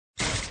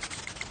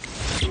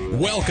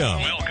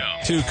Welcome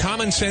to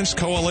Common Sense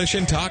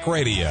Coalition Talk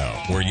Radio,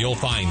 where you'll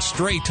find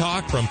straight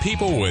talk from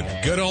people with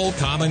good old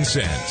common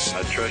sense.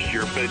 I trust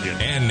your opinion.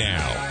 And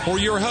now, for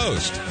your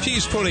host,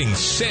 she's putting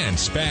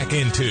sense back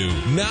into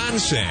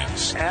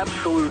nonsense.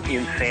 Absolute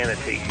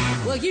insanity.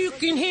 Well, you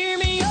can hear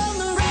me on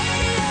the radio.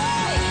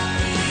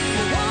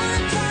 You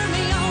wanna turn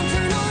me on,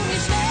 turn on your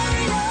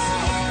stereo.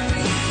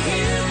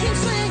 You can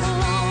sing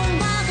along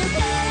while they're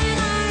playing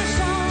our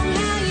song.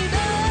 Now you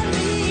done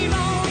me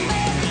wrong,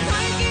 baby,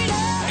 crank it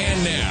up.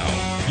 And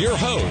now, your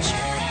host,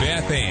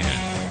 Beth Ann.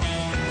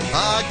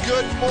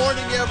 Good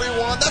morning,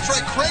 everyone. That's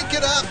right, crank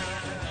it up.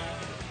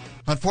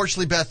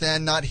 Unfortunately, Beth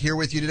Ann not here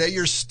with you today.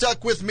 You're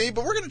stuck with me,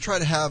 but we're going to try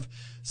to have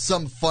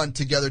some fun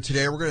together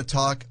today. We're going to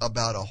talk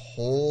about a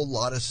whole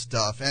lot of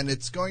stuff, and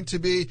it's going to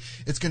be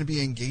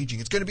engaging.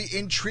 It's going to be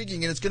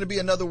intriguing, and it's going to be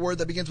another word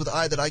that begins with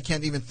I that I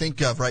can't even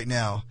think of right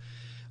now.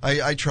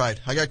 I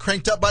tried. I got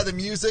cranked up by the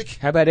music.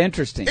 How about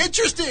interesting?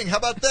 Interesting. How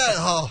about that?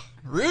 Oh,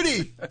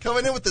 Rudy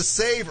coming in with the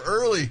save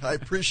early. I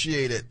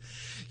appreciate it.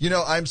 You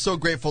know, I'm so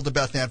grateful to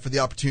Beth Ann for the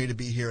opportunity to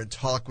be here and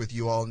talk with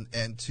you all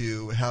and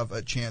to have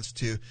a chance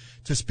to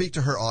speak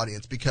to her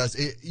audience, because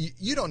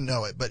you don't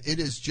know it, but it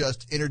is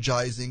just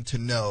energizing to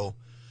know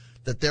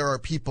that there are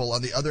people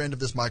on the other end of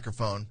this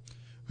microphone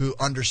who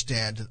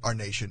understand our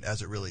nation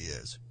as it really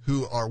is,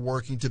 who are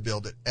working to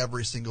build it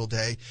every single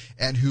day,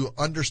 and who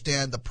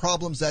understand the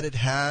problems that it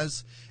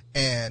has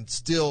and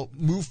still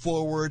move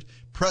forward,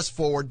 press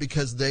forward,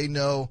 because they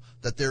know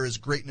that there is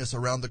greatness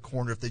around the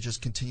corner if they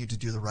just continue to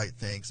do the right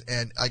things.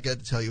 And I got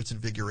to tell you, it's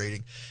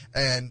invigorating.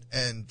 And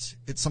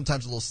it's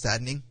sometimes a little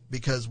saddening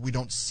because we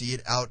don't see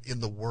it out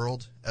in the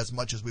world as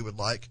much as we would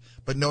like.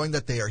 But knowing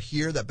that they are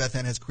here, that Beth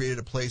Ann has created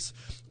a place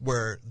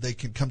where they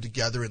can come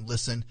together and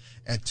listen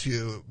and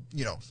to,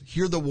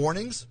 hear the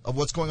warnings of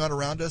what's going on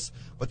around us,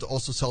 but to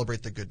also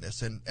celebrate the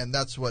goodness. And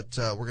that's what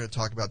we're going to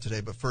talk about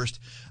today. But first,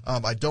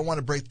 I don't want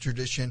to break the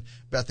tradition.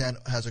 Beth Ann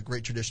has a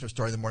great tradition of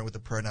starting the morning with a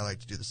prayer, and I like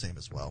to do the same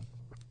as well.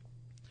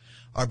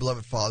 Our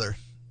beloved Father,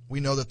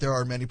 we know that there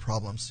are many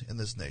problems in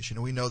this nation,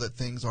 and we know that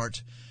things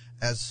aren't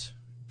as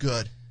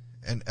good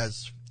and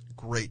as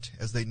great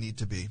as they need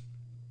to be.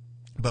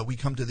 But we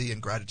come to Thee in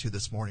gratitude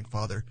this morning,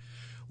 Father.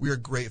 We are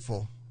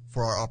grateful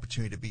for our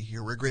opportunity to be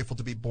here. We're grateful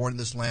to be born in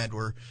this land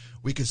where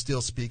we can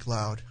still speak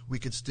loud. We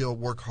can still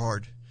work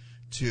hard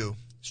to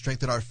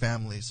strengthen our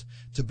families,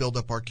 to build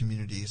up our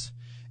communities,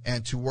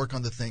 and to work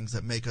on the things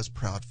that make us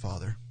proud,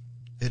 Father.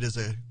 It is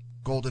a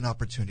golden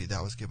opportunity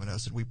that was given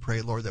us, and we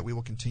pray, Lord, that we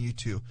will continue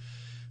to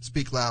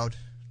speak loud,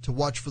 to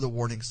watch for the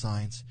warning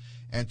signs,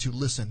 and to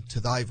listen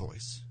to Thy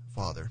voice,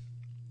 Father.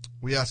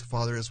 We ask,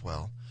 Father, as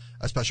well,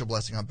 a special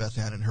blessing on Beth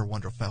Ann and her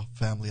wonderful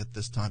family at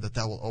this time, that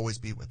Thou will always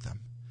be with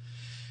them.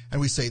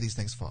 And we say these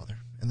things, Father,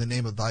 in the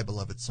name of Thy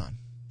beloved Son,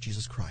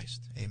 Jesus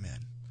Christ.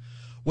 Amen.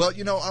 Well,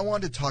 I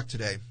wanted to talk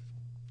today.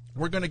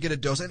 We're going to get a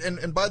dose.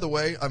 And by the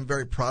way, I'm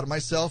very proud of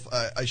myself.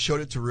 I showed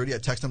it to Rudy. I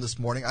texted him this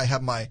morning. I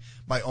have my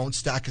own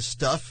stack of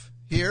stuff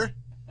here.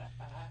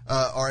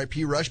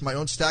 R.I.P. Rush, my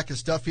own stack of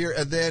stuff here.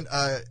 And then,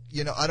 I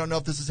don't know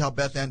if this is how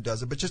Beth Ann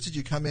does it, but just as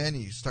you come in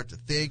and you start to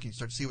think and you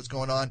start to see what's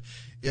going on,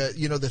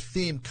 the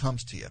theme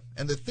comes to you.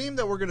 And the theme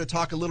that we're going to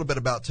talk a little bit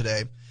about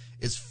today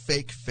is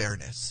fake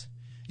fairness.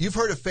 You've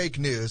heard of fake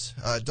news.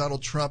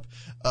 Donald Trump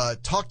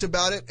talked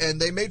about it, and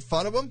they made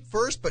fun of him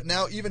first, but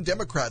now even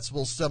Democrats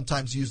will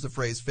sometimes use the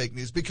phrase fake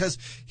news because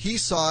he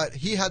saw it,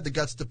 he had the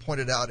guts to point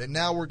it out, and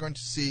now we're going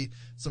to see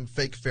some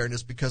fake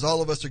fairness because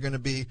all of us are going to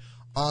be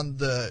on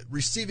the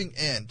receiving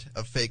end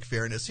of fake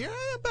fairness here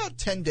about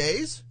 10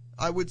 days,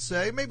 I would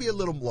say, maybe a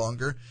little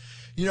longer.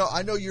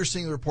 I know you're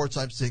seeing the reports,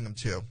 I'm seeing them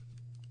too,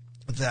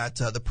 that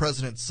the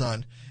president's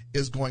son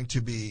is going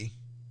to be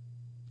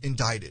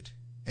indicted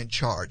and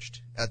charged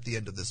at the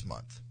end of this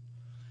month.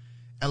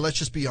 And let's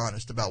just be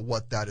honest about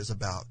what that is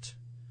about.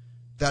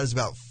 That is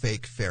about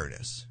fake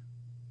fairness,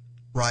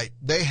 right?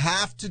 They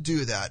have to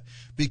do that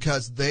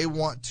because they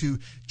want to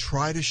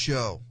try to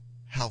show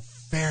how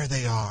fair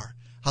they are,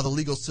 how the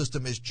legal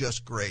system is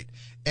just great.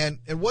 And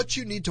what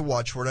you need to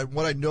watch for, and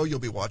what I know you'll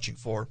be watching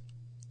for,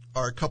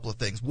 are a couple of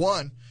things.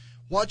 One,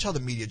 watch how the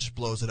media just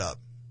blows it up.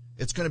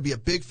 It's going to be a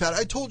big fat,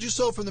 I told you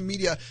so from the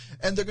media,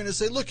 and they're going to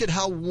say, look at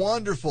how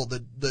wonderful the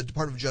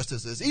Department of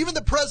Justice is. Even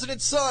the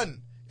president's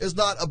son is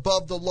not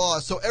above the law,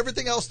 so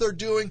everything else they're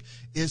doing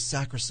is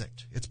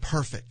sacrosanct. It's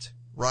perfect,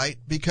 right?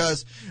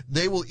 Because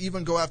they will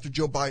even go after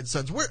Joe Biden's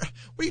sons. What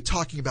are you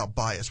talking about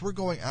bias? We're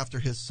going after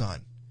his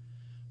son.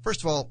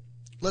 First of all,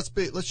 let's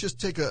just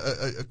take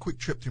a quick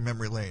trip through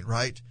memory lane,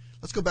 right?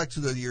 Let's go back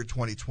to the year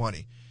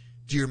 2020.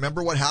 Do you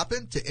remember what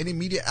happened to any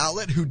media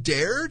outlet who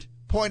dared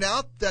point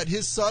out that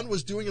his son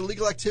was doing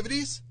illegal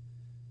activities?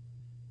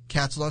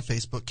 Canceled on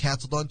Facebook,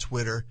 canceled on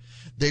Twitter.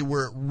 They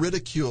were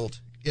ridiculed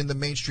in the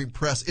mainstream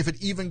press if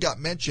it even got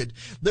mentioned.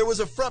 There was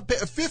a front page,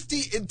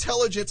 50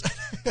 intelligence.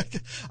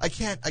 I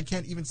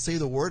can't even say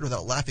the word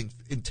without laughing.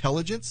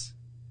 Intelligence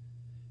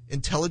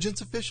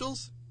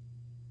officials.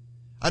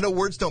 I know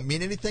words don't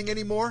mean anything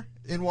anymore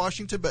in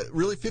Washington, but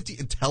really 50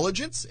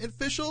 intelligence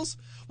officials,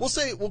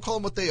 we'll call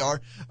them what they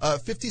are,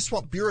 50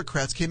 swamp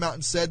bureaucrats came out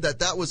and said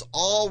that was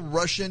all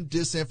Russian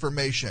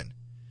disinformation.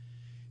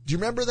 Do you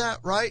remember that,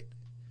 right?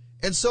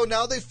 And so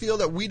now they feel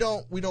that we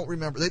don't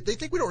remember. They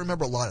think we don't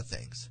remember a lot of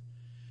things.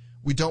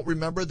 We don't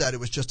remember that it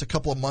was just a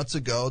couple of months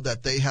ago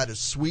that they had a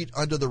sweet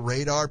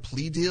under-the-radar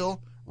plea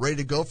deal ready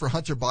to go for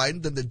Hunter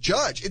Biden. Then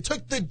it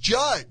took the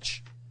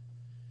judge.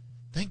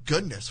 Thank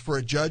goodness for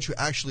a judge who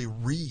actually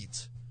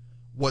reads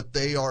what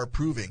they are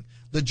approving.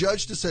 The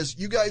judge just says,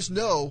 you guys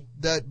know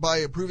that by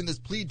approving this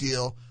plea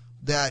deal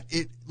that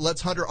it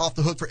lets Hunter off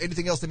the hook for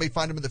anything else they may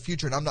find him in the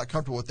future, and I'm not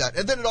comfortable with that.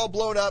 And then it all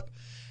blown up.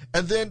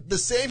 And then the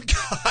same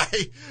guy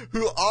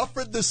who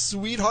offered the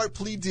sweetheart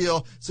plea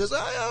deal says,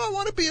 I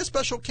want to be a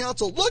special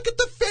counsel. Look at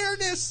the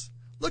fairness.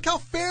 Look how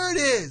fair it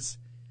is.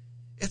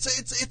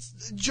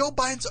 It's Joe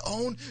Biden's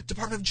own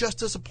Department of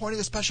Justice appointing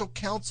a special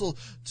counsel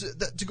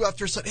to go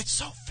after his son. It's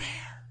so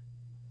fair.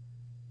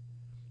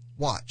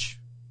 Watch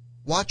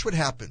what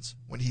happens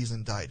when he's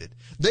indicted.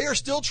 They are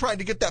still trying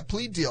to get that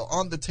plea deal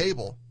on the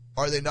table,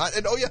 are they not?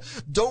 And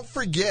don't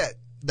forget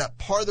that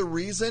part of the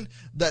reason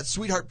that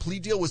sweetheart plea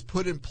deal was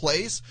put in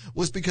place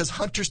was because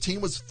Hunter's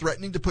team was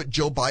threatening to put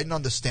Joe Biden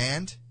on the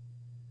stand.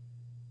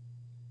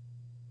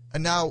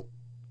 And now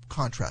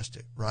contrast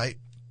it, right?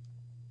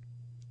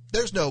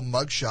 There's no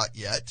mugshot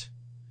yet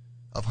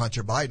of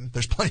Hunter Biden.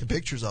 There's plenty of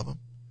pictures of him.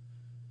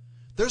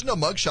 There's no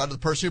mugshot of the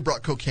person who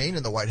brought cocaine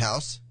in the White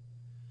House.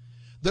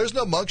 There's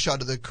no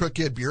mugshot of the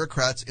crooked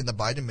bureaucrats in the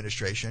Biden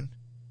administration.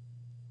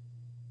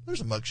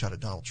 There's a mugshot of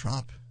Donald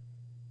Trump.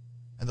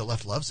 And the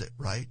left loves it,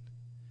 right?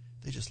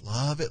 They just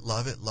love it,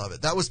 love it, love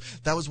it. That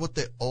was what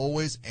they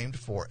always aimed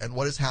for. And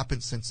what has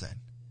happened since then?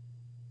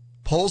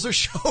 Polls are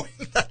showing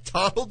that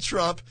Donald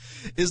Trump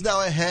is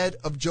now ahead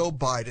of Joe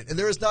Biden. And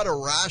there is not a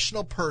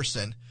rational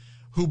person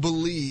who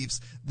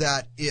believes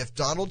that if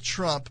Donald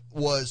Trump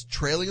was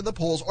trailing in the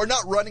polls or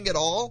not running at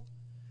all,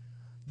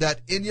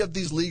 that any of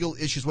these legal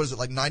issues, what is it,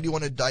 like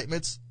 91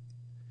 indictments,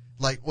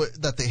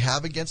 that they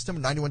have against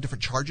him, 91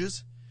 different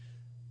charges?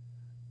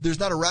 There's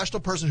not a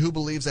rational person who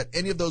believes that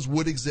any of those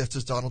would exist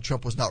as Donald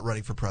Trump was not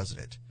running for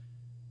president.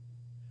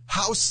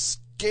 How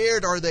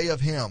scared are they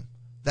of him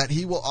that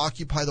he will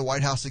occupy the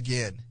White House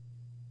again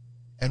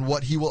and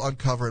what he will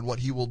uncover and what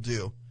he will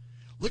do?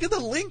 Look at the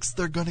links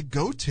they're going to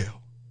go to.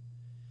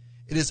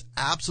 It is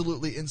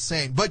absolutely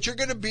insane. But you're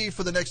going to be,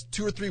 for the next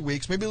 2 or 3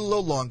 weeks, maybe a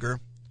little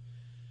longer,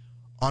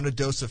 on a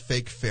dose of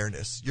fake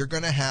fairness. You're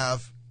going to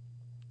have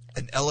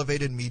an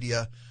elevated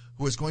media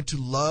who is going to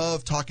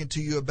love talking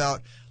to you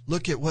about,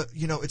 look at what,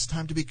 it's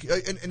time to be,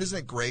 and isn't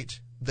it great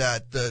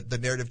that the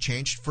narrative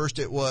changed? First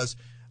it was,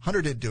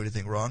 Hunter didn't do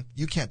anything wrong.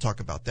 You can't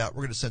talk about that.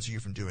 We're going to censor you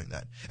from doing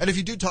that. And if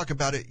you do talk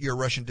about it, you're a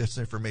Russian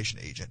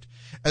disinformation agent.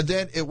 And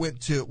then it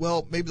went to,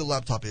 well, maybe the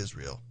laptop is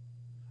real.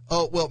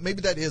 Oh, well,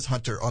 maybe that is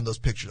Hunter on those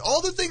pictures.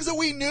 All the things that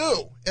we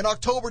knew in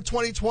October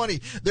 2020.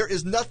 There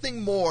is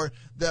nothing more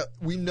that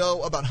we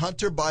know about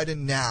Hunter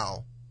Biden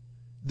now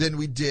than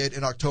we did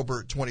in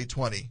October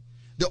 2020.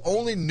 The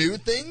only new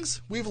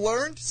things we've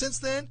learned since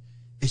then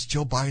is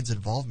Joe Biden's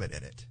involvement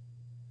in it.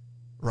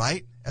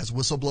 Right? As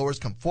whistleblowers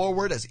come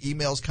forward, as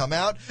emails come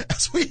out,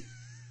 as we...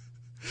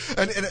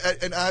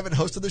 And I haven't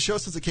hosted the show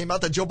since it came out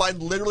that Joe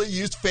Biden literally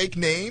used fake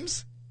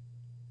names.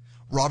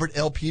 Robert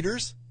L.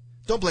 Peters.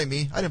 Don't blame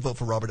me. I didn't vote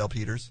for Robert L.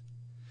 Peters.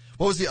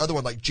 What was the other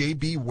one? Like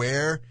J.B.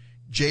 Ware,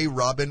 J.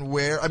 Robin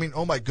Ware. I mean,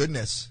 oh my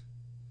goodness.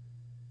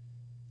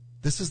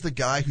 This is the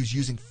guy who's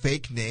using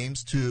fake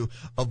names to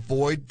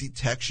avoid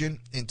detection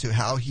into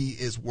how he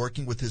is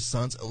working with his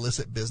son's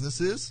illicit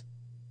businesses.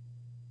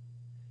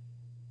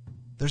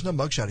 There's no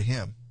mugshot of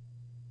him.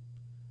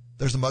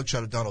 There's a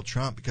mugshot of Donald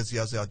Trump because he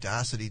has the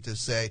audacity to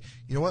say,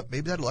 you know what,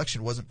 maybe that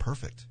election wasn't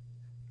perfect.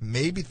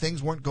 Maybe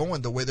things weren't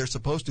going the way they're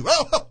supposed to.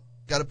 Oh,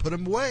 got to put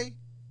him away.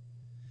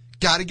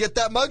 Got to get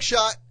that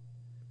mugshot.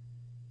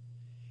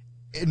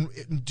 In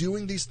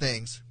doing these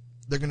things,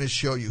 they're going to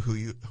show you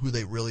who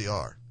they really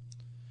are.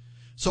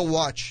 So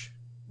watch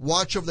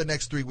over the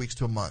next 3 weeks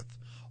to a month.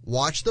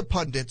 Watch the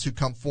pundits who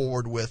come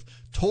forward with,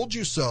 told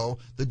you so,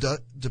 the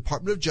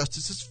Department of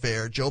Justice is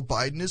fair, Joe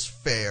Biden is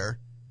fair,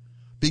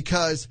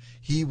 because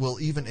he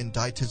will even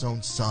indict his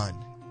own son.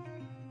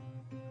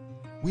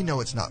 We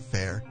know it's not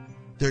fair.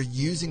 They're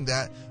using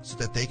that so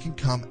that they can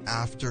come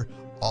after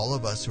all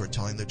of us who are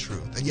telling the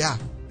truth. And yeah,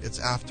 it's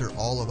after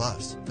all of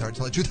us that are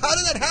telling the truth. How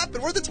did that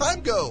happen? Where'd the time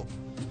go?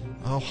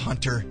 Oh,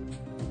 Hunter.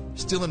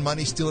 Stealing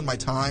money, stealing my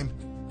time,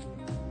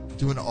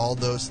 doing all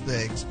those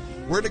things.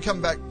 We're going to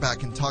come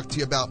back and talk to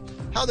you about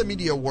how the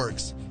media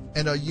works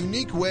in a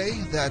unique way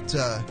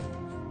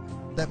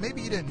that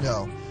maybe you didn't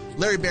know.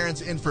 Larry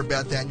Barron's in for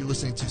Beth Ann. You're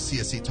listening to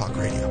CSC Talk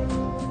Radio.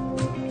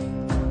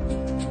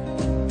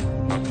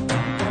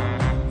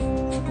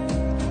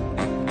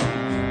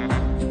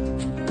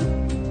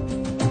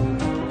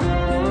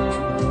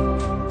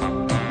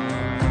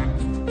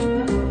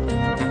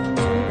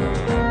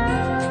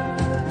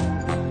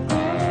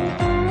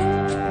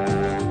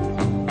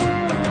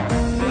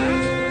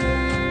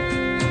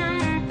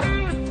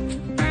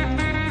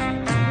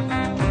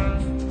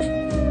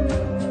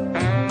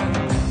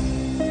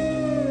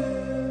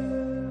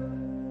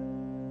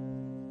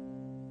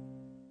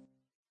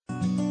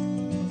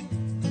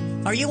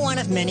 Are you one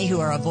of many who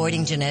are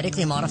avoiding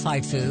genetically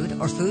modified food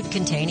or food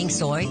containing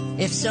soy?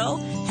 If so,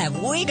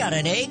 have we got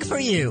an egg for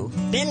you?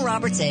 Ben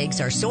Roberts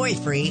eggs are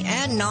soy-free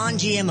and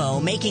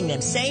non-GMO, making them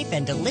safe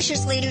and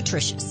deliciously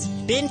nutritious.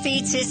 Ben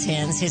feeds his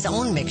hens his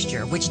own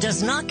mixture, which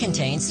does not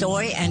contain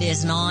soy and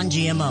is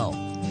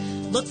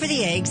non-GMO. Look for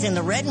the eggs in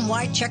the red and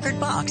white checkered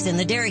box in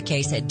the dairy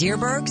case at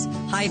Dierberg's,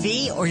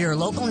 Hy-Vee, or your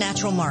local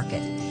natural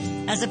market.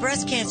 As a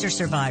breast cancer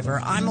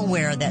survivor, I'm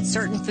aware that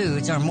certain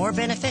foods are more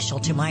beneficial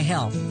to my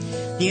health.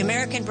 The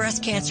American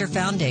Breast Cancer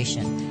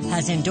Foundation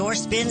has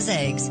endorsed Ben's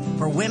eggs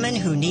for women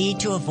who need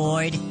to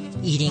avoid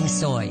eating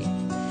soy.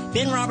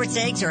 Ben Roberts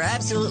eggs are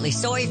absolutely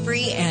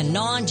soy-free and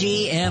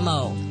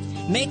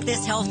non-GMO. Make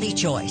this healthy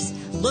choice.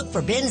 Look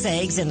for Ben's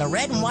eggs in the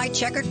red and white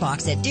checkered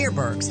box at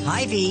Dierberg's,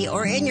 Hy-Vee,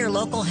 or in your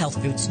local health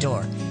food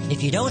store.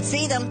 If you don't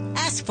see them,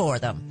 ask for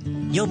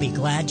them. You'll be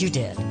glad you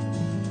did.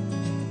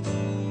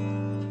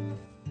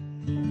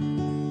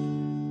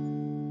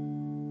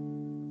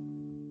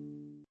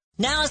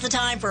 Now is the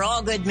time for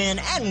all good men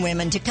and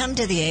women to come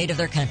to the aid of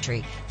their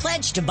country.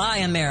 Pledge to buy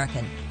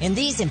American. In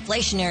these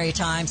inflationary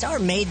times, our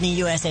Made in the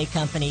USA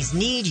companies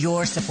need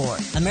your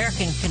support.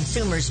 American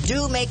consumers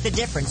do make the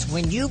difference.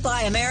 When you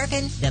buy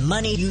American, the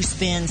money you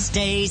spend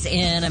stays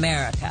in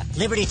America.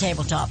 Liberty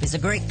Tabletop is a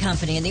great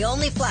company and the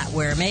only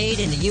flatware made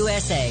in the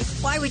USA.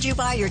 Why would you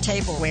buy your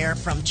tableware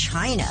from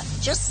China?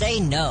 Just say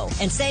no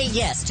and say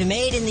yes to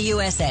Made in the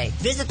USA.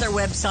 Visit their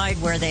website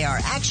where they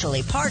are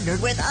actually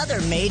partnered with other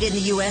Made in the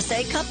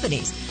USA companies.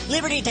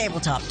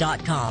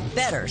 LibertyTabletop.com.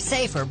 Better,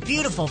 safer,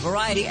 beautiful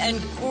variety,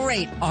 and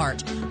great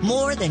art.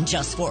 More than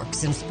just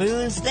forks and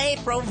spoons, they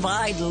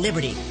provide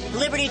liberty.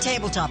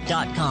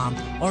 LibertyTabletop.com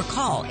or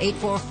call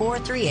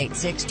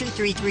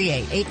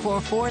 844-386-2338.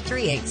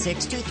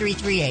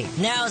 844-386-2338.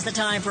 Now is the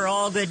time for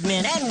all good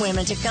men and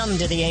women to come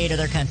to the aid of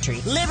their country.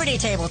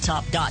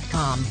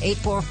 LibertyTabletop.com.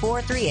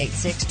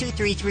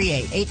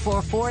 844-386-2338.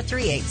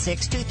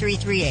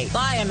 844-386-2338.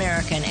 Buy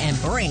American and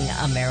bring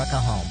America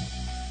home.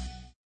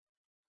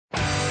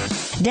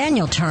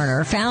 Daniel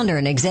Turner, founder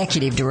and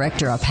executive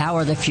director of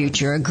Power the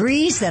Future,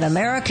 agrees that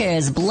America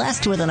is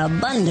blessed with an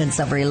abundance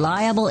of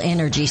reliable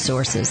energy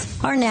sources.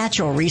 Our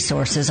natural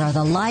resources are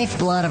the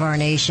lifeblood of our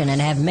nation and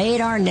have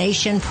made our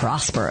nation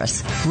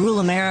prosperous. Rural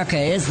America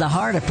is the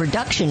heart of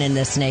production in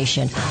this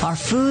nation. Our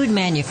food,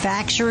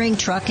 manufacturing,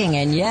 trucking,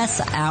 and yes,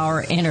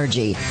 our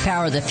energy.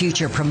 Power the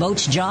Future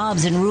promotes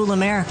jobs in rural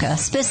America,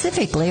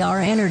 specifically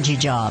our energy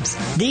jobs.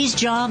 These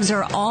jobs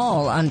are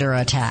all under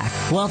attack.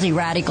 Wealthy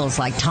radicals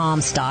like Tom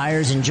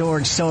Stiers and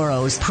George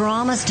Soros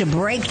promise to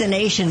break the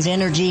nation's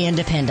energy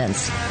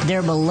independence.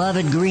 Their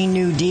beloved Green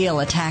New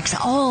Deal attacks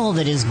all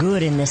that is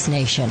good in this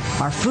nation.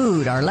 Our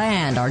food, our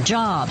land, our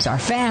jobs, our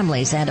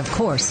families, and of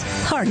course,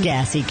 our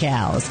gassy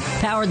cows.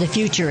 Power the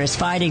Future is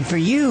fighting for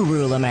you,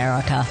 rural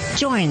America.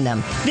 Join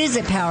them.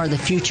 Visit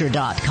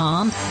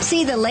PowerTheFuture.com.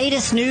 See the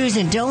latest news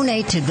and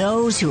donate to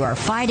those who are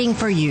fighting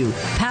for you.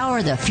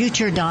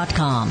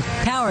 PowerTheFuture.com.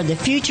 Power the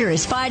Future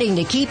is fighting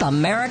to keep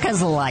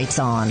America's lights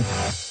on.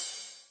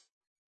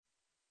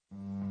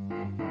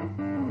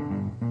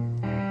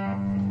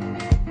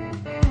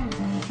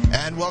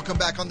 And welcome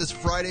back on this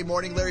Friday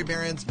morning. Larry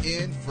Barron's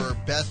in for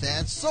Beth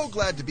Ann. So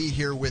glad to be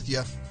here with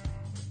you.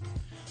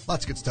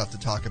 Lots of good stuff to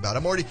talk about.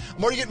 I'm already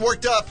getting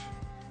worked up.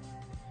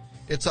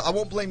 It's I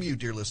won't blame you,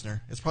 dear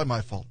listener. It's probably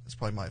my fault.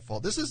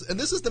 This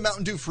is the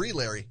Mountain Dew free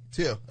Larry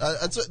too.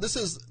 This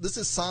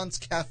is sans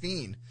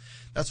caffeine.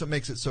 That's what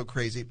makes it so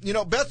crazy. You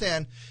know, Beth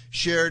Ann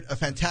shared a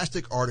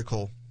fantastic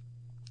article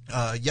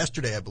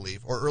yesterday, I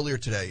believe, or earlier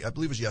today. I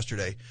believe it was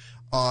yesterday,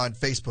 on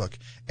Facebook.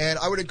 And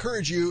I would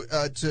encourage you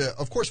to,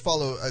 of course,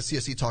 follow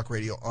CSC Talk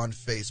Radio on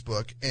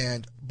Facebook.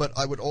 But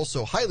I would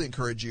also highly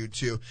encourage you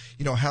to,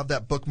 have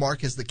that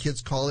bookmark, as the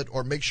kids call it,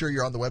 or make sure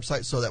you're on the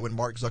website so that when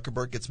Mark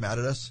Zuckerberg gets mad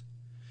at us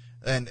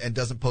and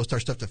doesn't post our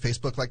stuff to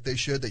Facebook like they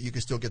should, that you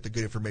can still get the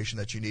good information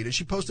that you need. And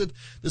she posted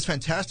this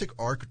fantastic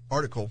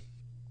article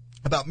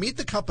about Meet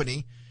the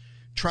Company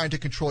Trying to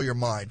Control Your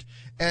Mind.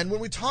 And when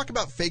we talk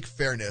about fake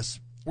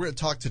fairness, we're going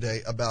to talk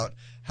today about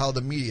how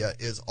the media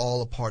is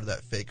all a part of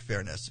that fake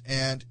fairness.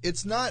 And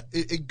it's not,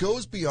 it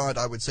goes beyond,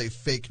 I would say,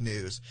 fake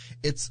news.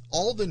 It's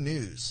all the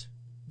news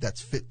that's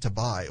fit to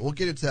buy. We'll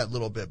get into that a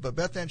little bit. But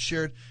Beth Ann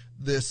shared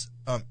this,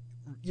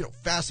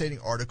 fascinating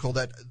article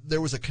that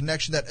there was a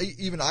connection that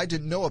even I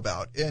didn't know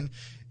about. And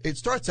it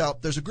starts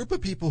out, there's a group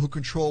of people who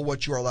control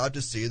what you are allowed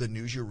to see, the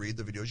news you read,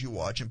 the videos you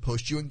watch, and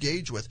posts you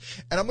engage with.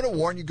 And I'm going to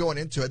warn you going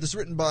into it. This is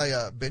written by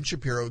Ben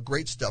Shapiro.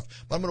 Great stuff.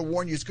 But I'm going to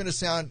warn you, it's going to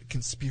sound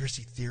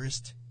conspiracy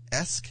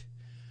theorist-esque.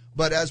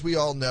 But as we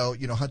all know,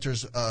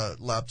 Hunter's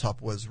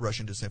laptop was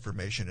Russian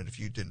disinformation. And if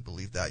you didn't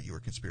believe that, you were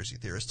a conspiracy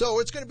theorist. So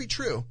it's going to be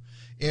true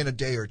in a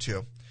day or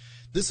two.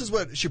 This is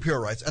what Shapiro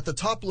writes. At the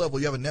top level,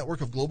 you have a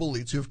network of global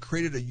elites who have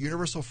created a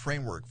universal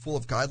framework full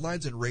of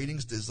guidelines and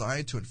ratings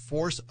designed to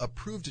enforce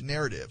approved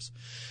narratives.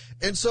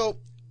 And so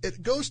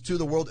it goes to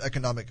the World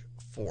Economic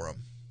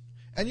Forum.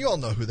 And you all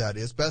know who that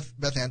is. Beth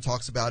Ann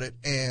talks about it,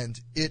 and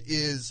it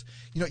is,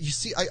 you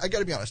see, I got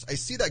to be honest. I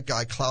see that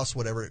guy, Klaus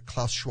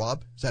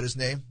Schwab, is that his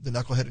name? The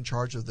knucklehead in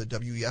charge of the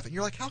WEF. And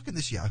you're like, how can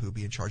this Yahoo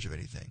be in charge of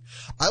anything?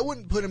 I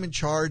wouldn't put him in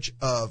charge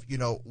of,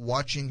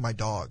 watching my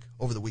dog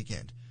over the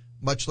weekend,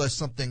 much less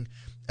something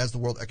as the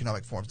World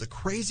Economic Forum. The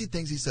crazy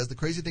things he says, the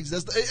crazy things he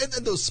does,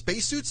 and those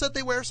spacesuits that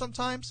they wear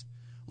sometimes.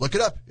 Look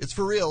it up. It's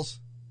for reals.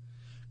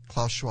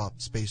 Klaus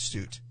Schwab,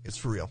 spacesuit. It's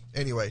for real.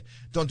 Anyway,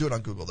 don't do it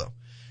on Google, though.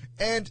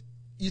 And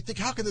you think,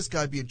 how can this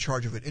guy be in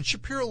charge of it? And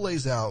Shapiro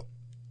lays out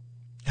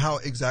how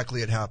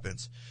exactly it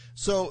happens.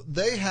 So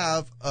they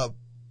have a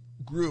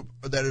group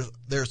that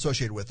they're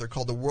associated with. They're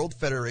called the World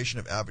Federation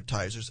of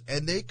Advertisers,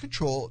 and they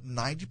control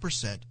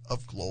 90%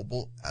 of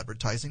global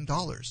advertising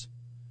dollars.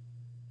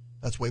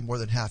 That's way more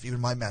than half. Even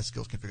my math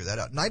skills can figure that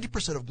out.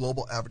 90% of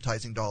global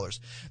advertising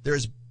dollars. There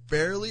is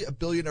barely a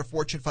billionaire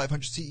Fortune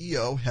 500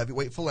 CEO,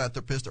 heavyweight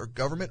philanthropist, or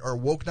government or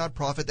woke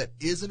nonprofit that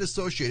isn't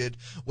associated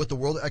with the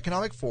World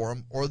Economic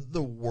Forum or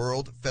the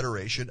World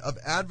Federation of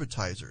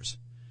Advertisers.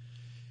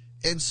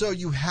 And so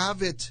you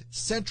have it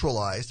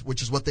centralized,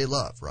 which is what they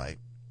love, right?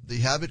 They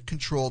have it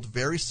controlled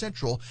very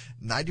central,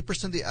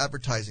 90% of the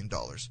advertising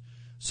dollars.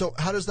 So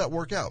how does that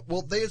work out?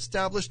 Well, they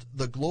established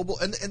the global,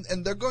 and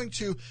they're going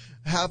to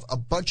have a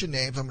bunch of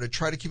names. I'm going to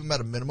try to keep them at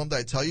a minimum that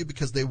I tell you,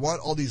 because they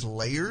want all these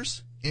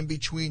layers in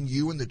between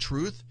you and the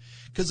truth.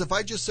 Because if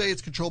I just say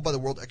it's controlled by the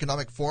World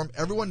Economic Forum,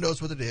 everyone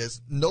knows what it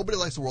is. Nobody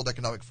likes the World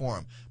Economic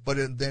Forum. But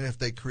then if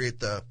they create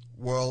the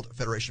World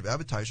Federation of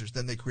Advertisers,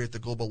 then they create the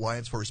Global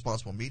Alliance for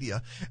Responsible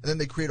Media, and then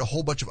they create a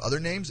whole bunch of other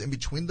names in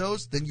between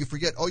those, then you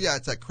forget, oh yeah,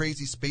 it's that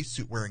crazy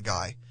spacesuit wearing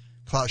guy,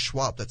 Klaus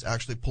Schwab, that's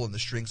actually pulling the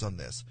strings on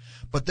this.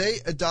 But they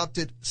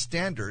adopted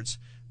standards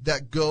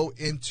that go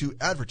into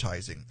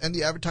advertising. And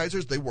the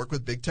advertisers, they work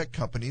with big tech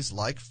companies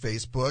like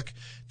Facebook,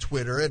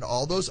 Twitter, and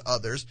all those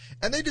others,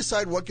 and they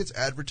decide what gets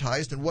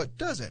advertised and what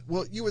doesn't.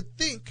 Well, you would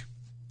think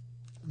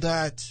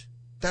that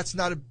that's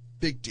not a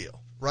big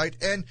deal, right?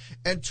 And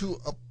to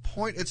a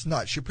point, it's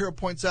not. Shapiro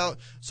points out,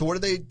 so what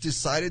have they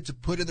decided to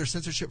put in their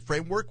censorship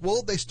framework?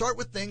 Well, they start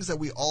with things that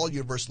we all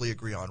universally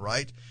agree on,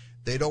 right?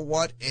 They don't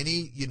want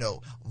any,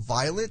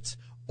 violent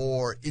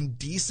or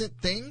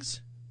indecent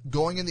things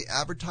going in the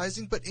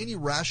advertising, but any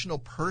rational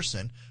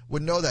person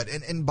would know that.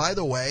 And by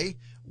the way,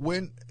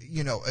 when,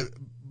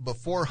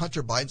 before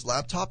Hunter Biden's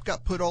laptop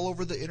got put all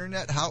over the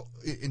internet, how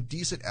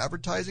indecent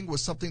advertising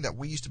was something that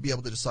we used to be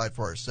able to decide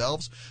for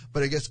ourselves.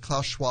 But I guess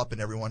Klaus Schwab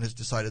and everyone has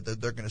decided that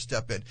they're going to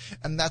step in.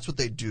 And that's what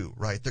they do,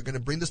 right? They're going to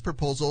bring this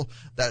proposal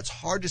that it's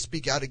hard to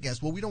speak out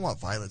against. Well, we don't want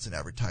violence in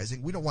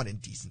advertising. We don't want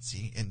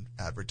indecency in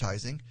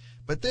advertising.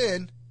 But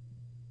then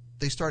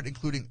they start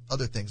including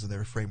other things in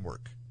their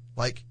framework,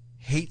 like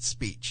hate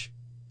speech.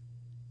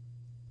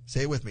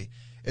 Say it with me.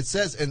 It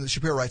says, and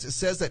Shapiro writes, it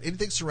says that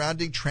anything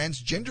surrounding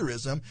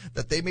transgenderism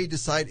that they may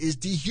decide is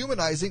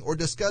dehumanizing or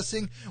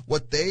discussing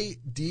what they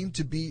deem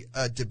to be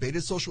a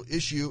debated social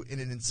issue in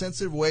an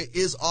insensitive way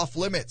is off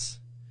limits.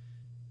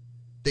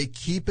 They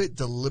keep it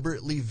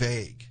deliberately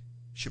vague,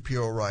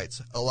 Shapiro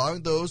writes,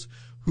 allowing those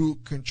who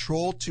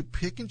control to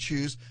pick and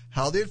choose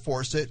how they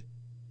enforce it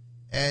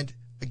and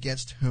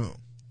against whom.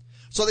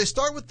 So they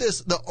start with this.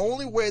 The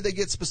only way they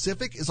get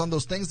specific is on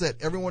those things that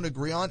everyone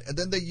agree on, and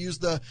then they use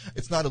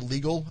it's not a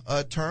legal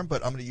term,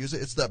 but I'm going to use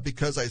it. It's the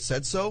because I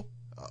said so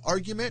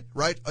argument,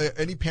 right?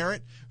 Any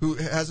parent who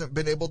hasn't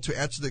been able to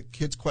answer the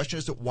kid's question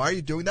as to why are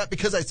you doing that?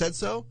 Because I said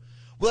so?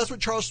 Well, that's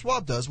what Charles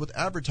Schwab does with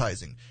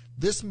advertising.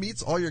 This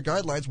meets all your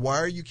guidelines. Why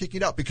are you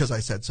kicking it out? Because I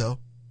said so.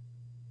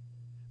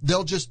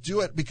 They'll just do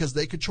it because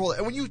they control it.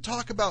 And when you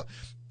talk about,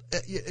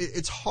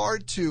 it's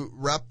hard to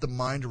wrap the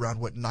mind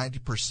around what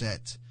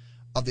 90%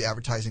 of the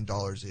advertising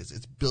dollars is.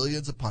 It's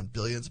billions upon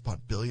billions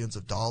upon billions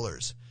of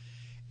dollars.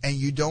 And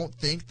you don't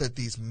think that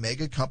these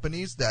mega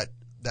companies that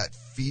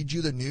feed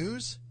you the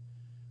news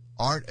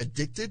aren't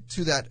addicted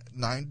to that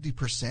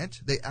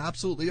 90%? They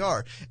absolutely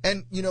are.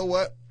 And you know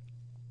what?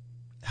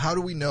 How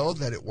do we know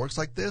that it works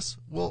like this?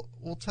 Well,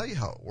 we'll tell you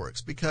how it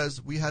works, because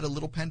we had a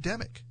little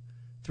pandemic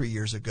 3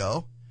 years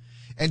ago.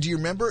 And do you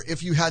remember,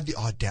 if you had the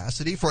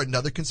audacity for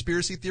another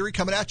conspiracy theory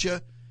coming at you,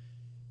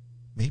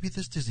 maybe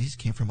this disease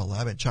came from a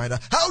lab in China.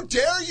 How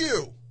dare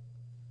you?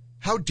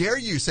 How dare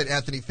you, said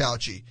Anthony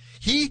Fauci.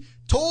 He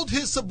told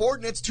his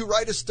subordinates to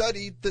write a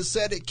study that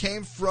said it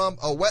came from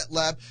a wet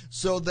lab,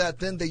 so that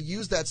then they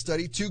used that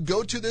study to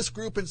go to this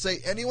group and say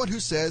anyone who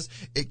says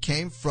it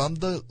came from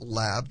the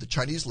lab, the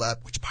Chinese lab,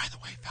 which, by the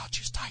way,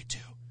 Fauci's tied to,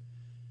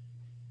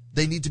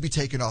 they need to be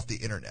taken off the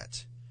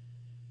internet.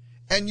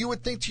 And you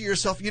would think to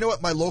yourself, you know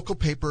what, my local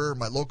paper,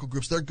 my local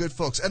groups, they're good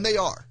folks, and they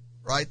are.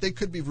 Right? They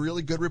could be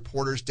really good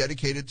reporters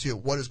dedicated to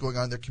what is going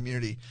on in their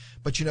community.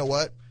 But you know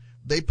what?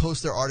 They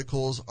post their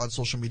articles on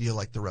social media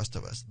like the rest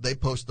of us. They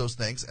post those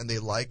things, and they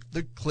like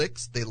the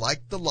clicks, they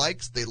like the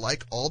likes, they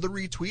like all the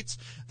retweets,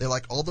 they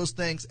like all those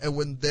things. And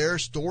when their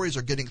stories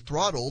are getting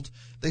throttled,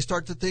 they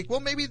start to think, well,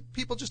 maybe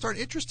people just aren't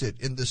interested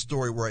in this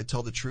story where I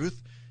tell the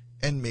truth,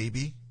 and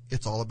maybe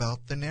it's all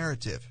about the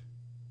narrative.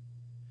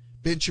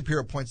 Ben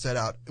Shapiro points that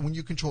out. When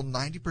you control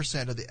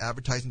 90% of the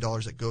advertising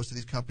dollars that goes to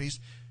these companies,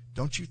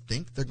 don't you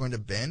think they're going to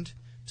bend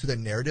to the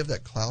narrative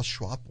that Klaus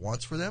Schwab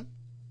wants for them?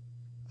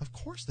 Of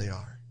course they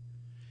are.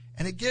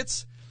 And it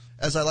gets,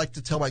 as I like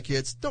to tell my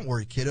kids, don't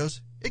worry,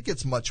 kiddos, it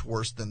gets much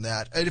worse than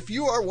that. And if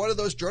you are one of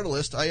those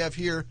journalists I have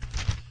here,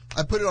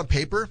 I put it on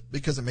paper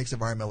because it makes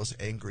environmentalists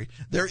angry.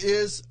 There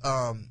is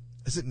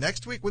it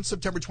next week? When's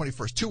September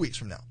 21st? 2 weeks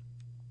from now.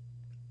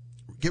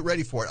 Get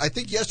ready for it. I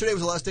think yesterday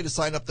was the last day to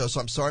sign up, though,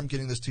 so I'm sorry I'm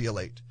getting this to you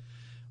late.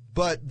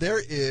 But there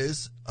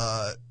is,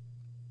 an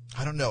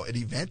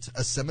event,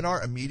 a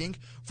seminar, a meeting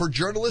for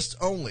journalists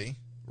only,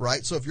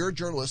 right? So if you're a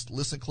journalist,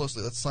 listen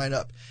closely. Let's sign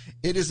up.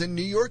 It is in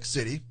New York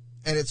City,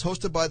 and it's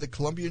hosted by the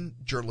Columbia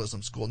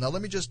Journalism School. Now,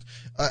 let me just,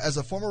 as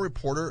a former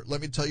reporter, let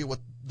me tell you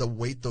what the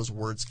weight those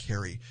words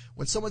carry.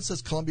 When someone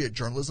says Columbia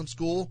Journalism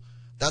School,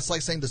 that's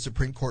like saying the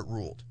Supreme Court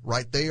ruled,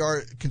 right? They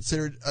are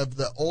considered, of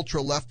the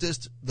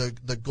ultra-leftist,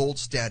 the gold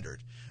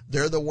standard.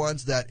 They're the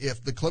ones that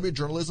if the Columbia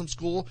Journalism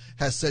School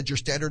has said your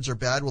standards are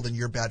bad, well, then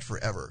you're bad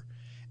forever.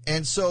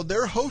 And so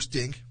they're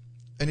hosting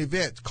an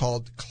event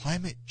called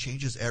Climate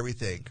Changes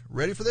Everything.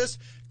 Ready for this?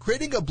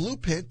 Creating a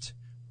blueprint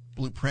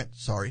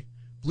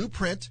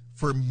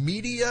for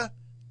media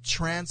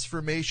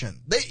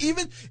transformation. They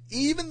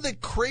even the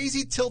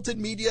crazy tilted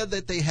media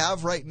that they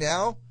have right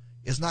now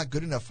is not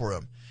good enough for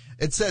them.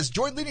 It says,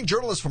 join leading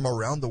journalists from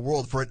around the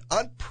world for an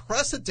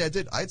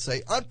unprecedented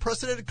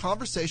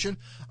conversation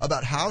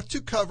about how to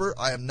cover,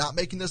 I am not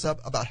making this up,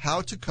 about how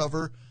to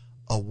cover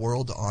a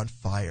world on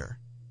fire.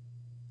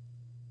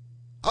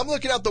 I'm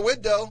looking out the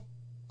window.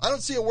 I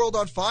don't see a world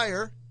on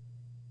fire.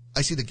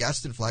 I see the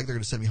Gadsden flag. They're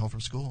going to send me home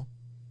from school.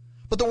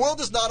 But the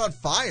world is not on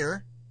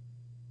fire.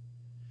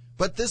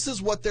 But this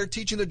is what they're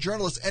teaching the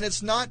journalists. And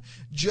it's not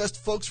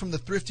just folks from the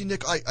Thrifty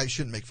Nickel. I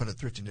shouldn't make fun of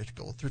Thrifty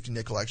Nickel. Thrifty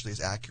Nickel actually is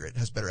accurate,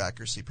 has better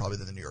accuracy probably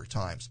than the New York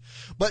Times.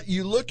 But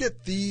you look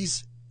at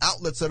these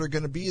outlets that are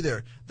going to be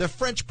there. The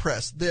French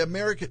press, the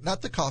American,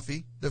 not the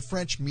coffee, the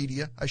French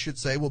media, I should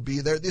say, will be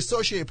there. The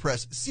Associated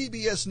Press,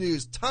 CBS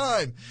News,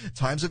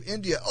 Times of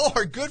India. Oh,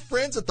 our good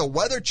friends at the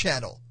Weather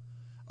Channel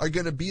are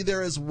going to be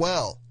there as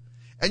well.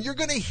 And you're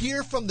going to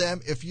hear from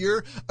them if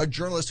you're a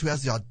journalist who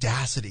has the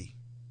audacity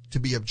to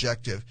be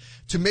objective,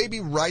 to maybe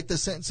write the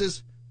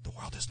sentences, the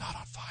world is not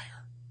on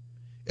fire.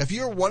 If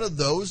you're one of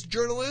those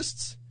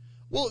journalists,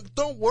 well,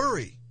 don't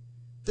worry.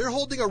 They're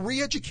holding a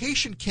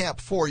re-education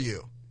camp for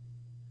you.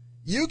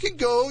 You can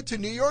go to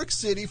New York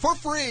City for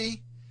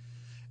free,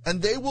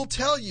 and they will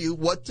tell you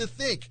what to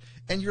think.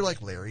 And you're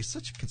like, Larry,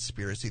 such a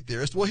conspiracy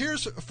theorist. Well,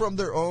 here's from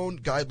their own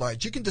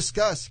guidelines. You can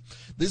discuss.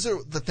 These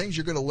are the things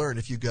you're going to learn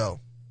if you go.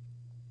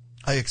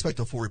 I expect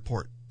a full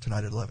report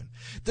tonight at 11.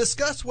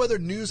 Discuss whether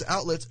news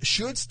outlets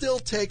should still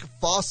take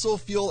fossil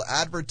fuel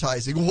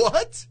advertising.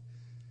 What?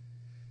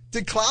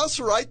 Did Klaus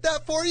write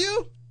that for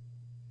you?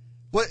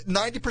 What,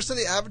 90% of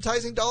the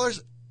advertising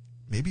dollars?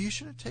 Maybe you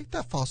shouldn't take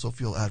that fossil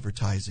fuel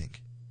advertising.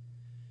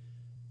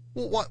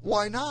 Well,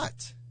 why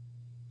not?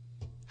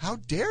 How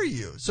dare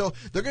you? So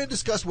they're going to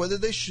discuss whether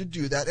they should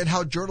do that and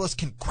how journalists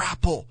can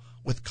grapple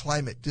with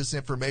climate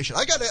disinformation.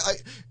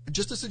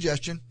 Just a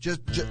suggestion,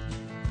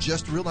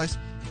 just real nice.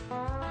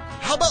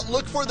 How about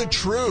look for the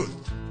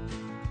truth?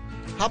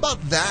 How about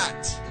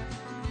that?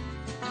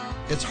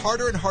 It's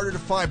harder and harder to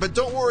find, but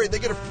don't worry, they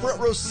get a front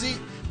row seat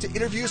to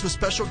interviews with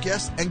special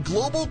guests and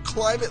global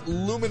climate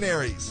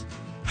luminaries.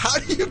 How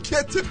do you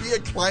get to be a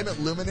climate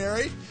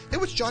luminary? Hey,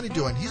 what's Johnny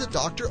doing? He's a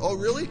doctor? Oh,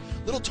 really?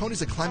 Little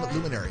Tony's a climate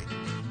luminary.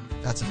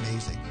 That's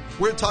amazing.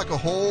 We're going to talk a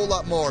whole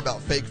lot more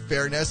about fake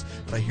fairness,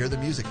 but I hear the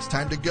music. It's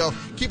time to go.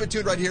 Keep it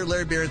tuned right here.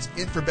 Larry Behrens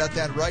in for Beth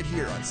Ann right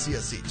here on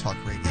CSC Talk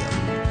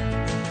Radio.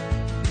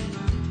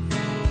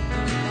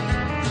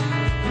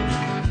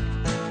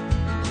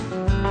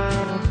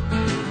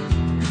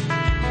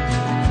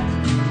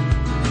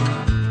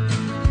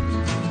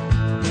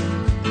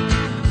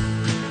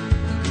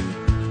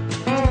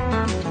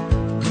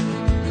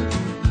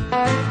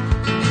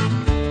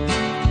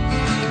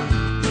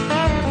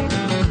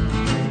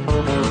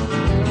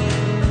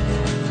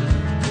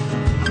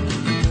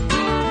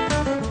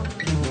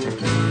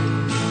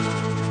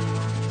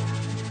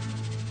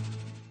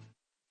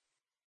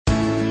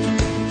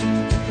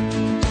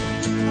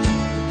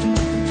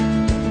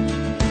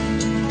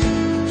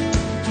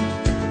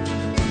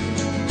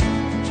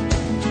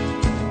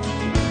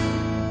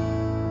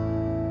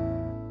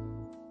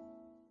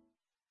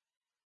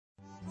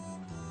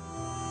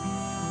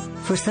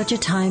 For such a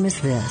time as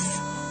this,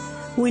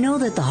 we know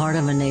that the heart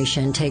of a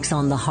nation takes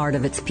on the heart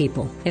of its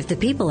people. If the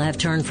people have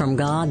turned from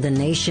God, the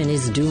nation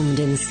is doomed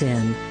in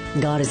sin.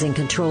 God is in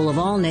control of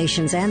all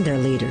nations and their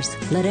leaders.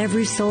 Let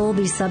every soul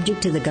be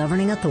subject to the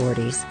governing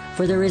authorities,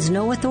 for there is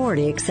no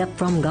authority except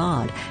from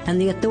God, and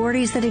the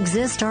authorities that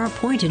exist are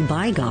appointed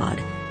by God.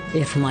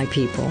 If my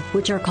people,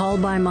 which are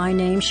called by my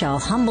name, shall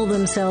humble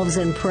themselves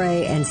and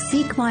pray and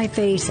seek my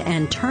face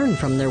and turn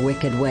from their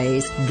wicked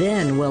ways,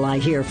 then will I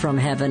hear from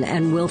heaven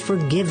and will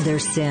forgive their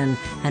sin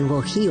and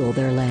will heal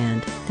their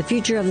land. The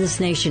future of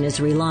this nation is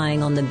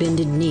relying on the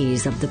bended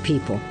knees of the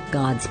people,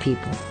 God's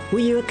people.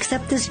 Will you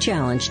accept this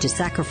challenge to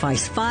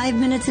sacrifice 5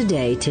 minutes a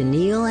day to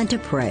kneel and to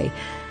pray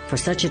For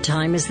such a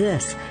time as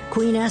this,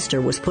 Queen Esther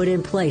was put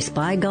in place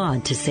by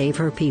God to save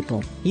her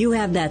people. You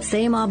have that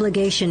same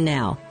obligation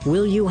now.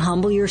 Will you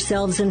humble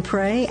yourselves and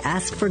pray,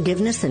 ask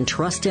forgiveness, and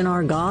trust in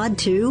our God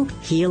to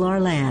heal our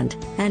land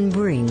and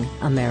bring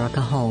America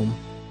home?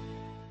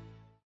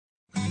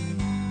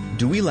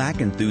 Do we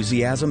lack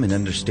enthusiasm and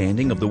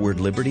understanding of the word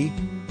liberty?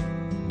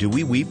 Do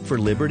we weep for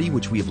liberty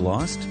which we have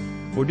lost?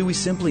 Or do we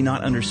simply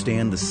not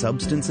understand the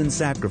substance and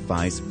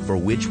sacrifice for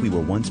which we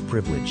were once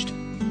privileged?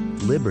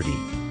 Liberty.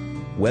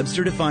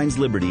 Webster defines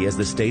liberty as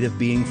the state of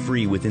being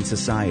free within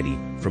society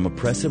from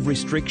oppressive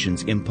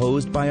restrictions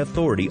imposed by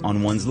authority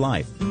on one's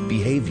life,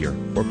 behavior,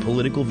 or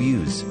political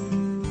views.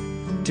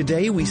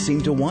 Today we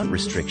seem to want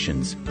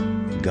restrictions.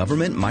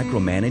 Government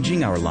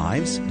micromanaging our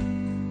lives?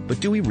 But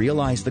do we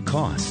realize the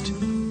cost?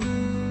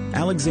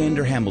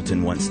 Alexander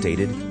Hamilton once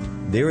stated,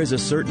 "There is a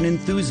certain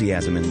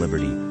enthusiasm in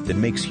liberty that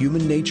makes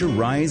human nature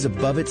rise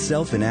above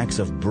itself in acts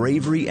of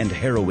bravery and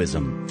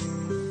heroism."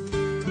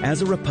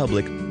 As a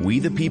republic, we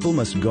the people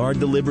must guard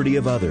the liberty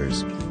of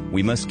others.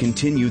 We must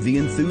continue the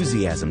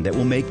enthusiasm that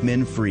will make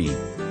men free.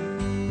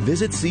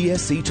 Visit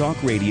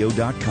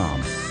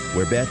csctalkradio.com,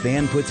 where Beth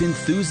Ann puts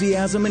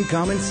enthusiasm and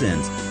common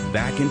sense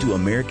back into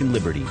American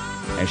liberty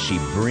as she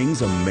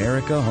brings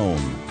America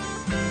home.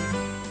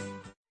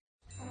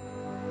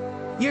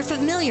 You're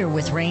familiar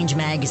with Range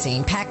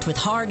Magazine, packed with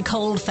hard,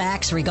 cold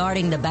facts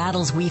regarding the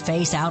battles we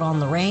face out on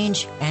the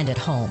range and at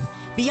home.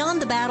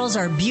 Beyond the battles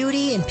are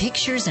beauty and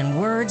pictures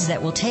and words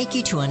that will take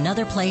you to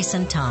another place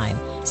and time.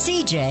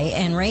 CJ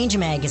and Range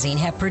Magazine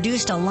have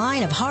produced a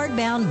line of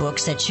hardbound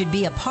books that should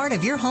be a part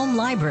of your home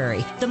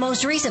library. The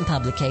most recent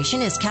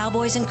publication is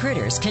Cowboys and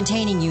Critters,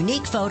 containing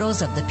unique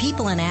photos of the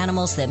people and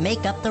animals that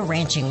make up the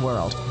ranching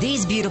world.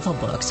 These beautiful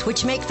books,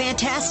 which make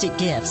fantastic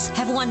gifts,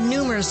 have won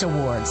numerous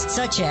awards,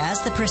 such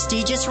as the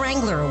prestigious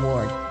Wrangler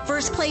Award,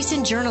 First Place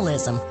in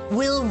Journalism,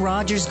 Will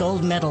Rogers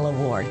Gold Medal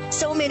Award.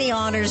 So many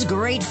honors,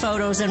 great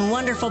photos, and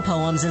wonderful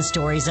poems and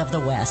stories of the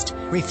West.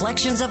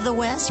 Reflections of the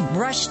West,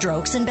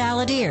 Brushstrokes and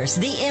Balladeers,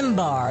 The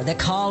Imbar, The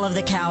Call of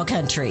the Cow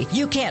Country.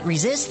 You can't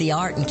resist the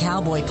art and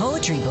cowboy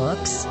poetry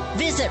books.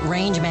 Visit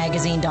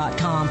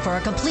rangemagazine.com for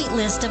a complete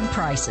list of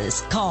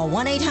prices. Call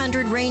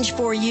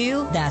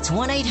 1-800-RANGE-4U. That's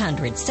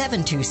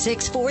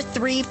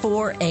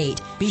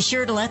 1-800-726-4348. Be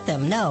sure to let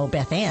them know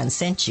Beth Ann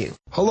sent you.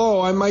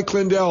 Hello, I'm Mike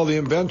Lindell, the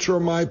inventor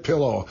of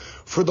MyPillow.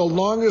 For the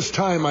longest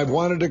time, I've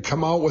wanted to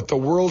come out with the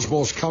world's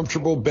most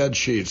comfortable bed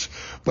sheets.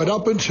 But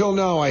up until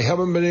now, I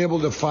haven't been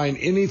able to find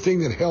anything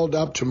that held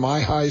up to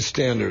my high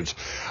standards.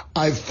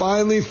 I've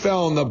finally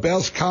found the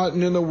best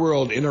cotton in the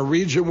world in a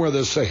region where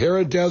the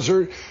Sahara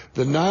Desert,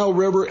 the Nile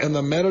River, and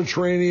the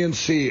Mediterranean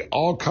Sea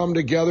all come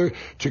together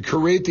to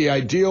create the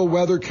ideal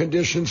weather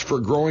conditions for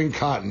growing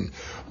cotton.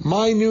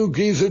 My new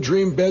Giza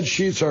Dream bed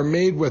sheets are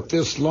made with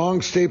this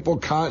long staple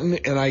cotton,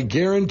 and I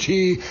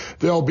guarantee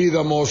they'll be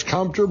the most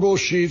comfortable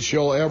sheets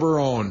you'll ever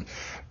own.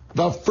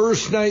 The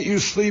first night you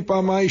sleep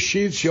on my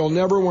sheets, you'll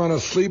never want to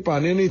sleep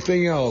on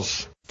anything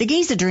else. The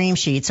Giza Dream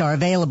Sheets are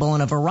available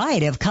in a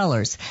variety of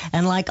colors,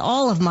 and like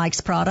all of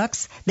Mike's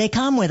products, they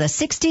come with a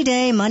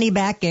 60-day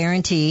money-back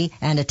guarantee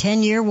and a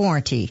 10-year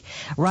warranty.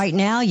 Right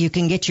now, you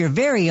can get your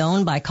very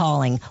own by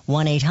calling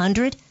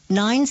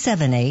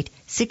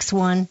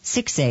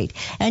 1-800-978-6168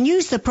 and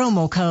use the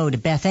promo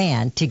code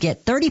BethAnn to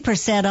get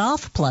 30%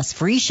 off plus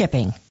free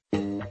shipping.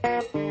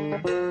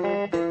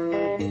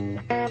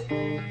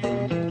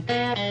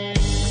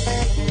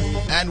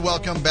 And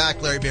welcome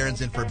back. Larry Barron's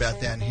in for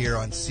Beth Ann here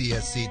on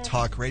CSC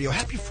Talk Radio.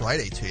 Happy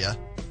Friday to you.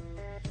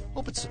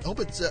 Hope it's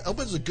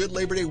a good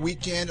Labor Day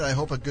weekend, and I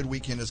hope a good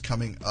weekend is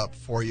coming up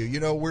for you.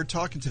 You know, we're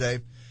talking today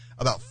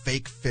about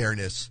fake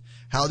fairness.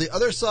 How the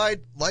other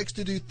side likes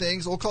to do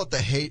things. We'll call it the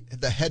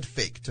head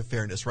fake to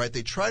fairness, right?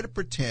 They try to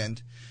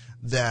pretend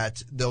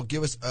that they'll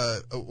give us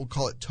we'll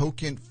call it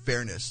token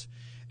fairness,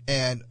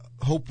 and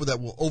hope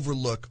that we'll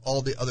overlook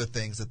all the other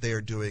things that they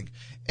are doing.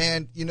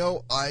 And you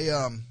know,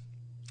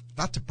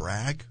 not to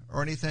brag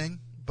or anything,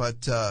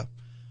 but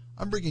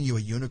I'm bringing you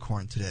a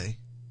unicorn today.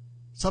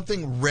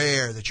 Something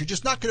rare that you're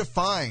just not going to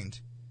find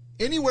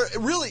anywhere,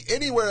 really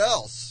anywhere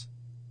else.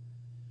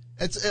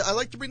 I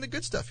like to bring the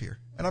good stuff here,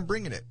 and I'm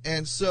bringing it.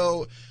 And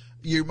so,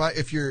 you might,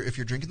 if you're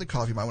drinking the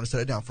coffee, you might want to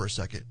set it down for a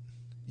second.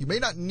 You may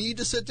not need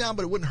to sit down,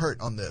 but it wouldn't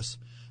hurt on this.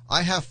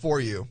 I have for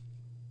you.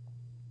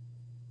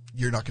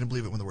 You're not going to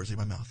believe it when the words leave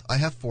my mouth. I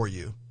have for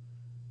you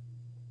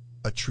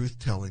a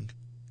truth-telling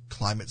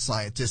climate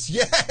scientist.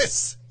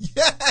 Yes!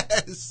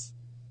 Yes!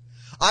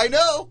 I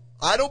know.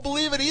 I don't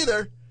believe it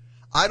either.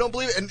 I don't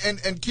believe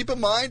it. And keep in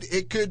mind,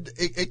 it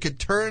could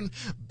turn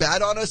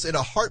bad on us in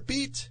a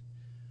heartbeat.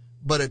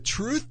 But a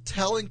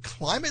truth-telling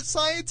climate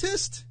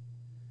scientist?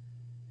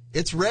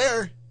 It's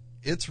rare.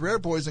 It's rare,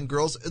 boys and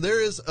girls.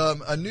 There is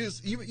a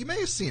news. You may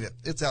have seen it.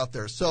 It's out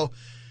there. So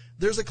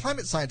there's a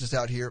climate scientist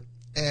out here.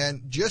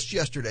 And just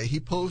yesterday, he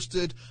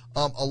posted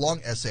a long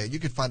essay. You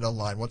can find it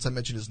online. Once I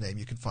mention his name,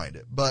 you can find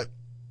it. But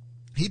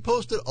he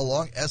posted a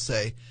long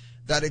essay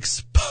that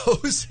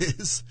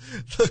exposes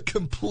the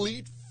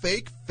complete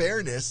fake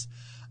fairness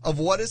of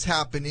what is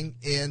happening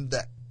in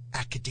the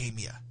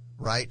academia,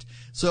 right?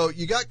 So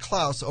you got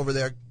Klaus over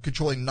there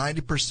controlling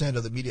 90%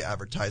 of the media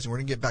advertising. We're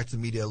going to get back to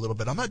the media a little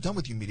bit. I'm not done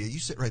with you, media. You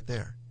sit right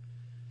there.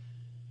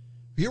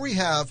 Here we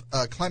have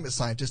a climate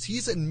scientist.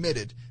 He's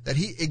admitted that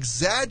he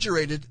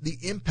exaggerated the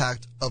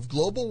impact of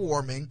global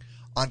warming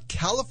on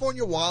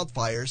California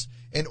wildfires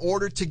in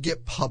order to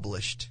get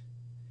published.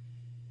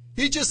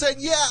 He just said,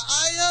 yeah,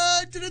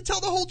 I didn't tell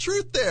the whole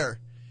truth there.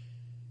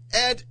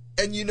 And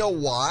you know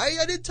why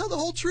I didn't tell the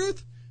whole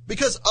truth?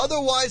 Because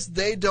otherwise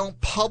they don't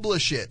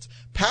publish it.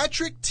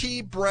 Patrick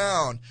T.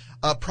 Brown,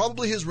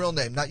 probably his real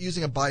name, not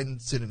using a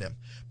Biden synonym.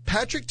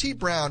 Patrick T.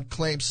 Brown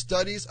claims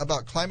studies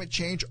about climate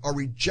change are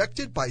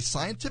rejected by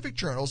scientific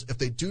journals if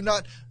they do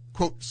not,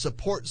 quote,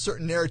 support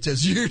certain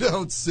narratives. You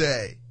don't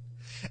say.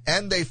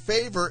 And they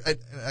favor,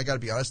 I got to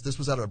be honest, this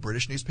was out of a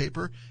British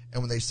newspaper,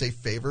 and when they say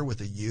favor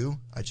with a U,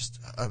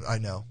 I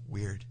know,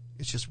 weird.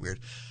 It's just weird.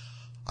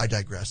 I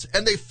digress.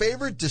 And they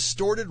favor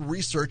distorted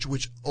research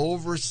which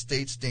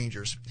overstates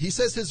dangers. He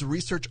says his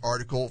research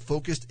article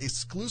focused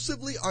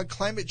exclusively on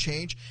climate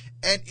change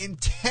and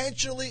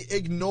intentionally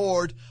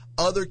ignored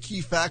other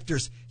key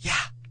factors. Yeah,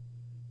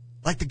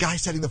 like the guy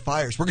setting the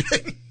fires. We're going to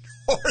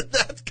ignore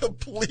that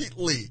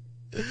completely.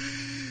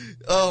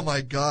 Oh,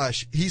 my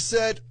gosh. He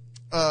said,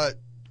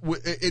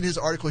 in his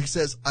article, he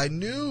says, I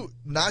knew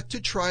not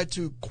to try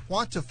to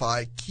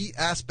quantify key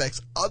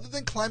aspects other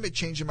than climate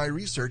change in my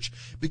research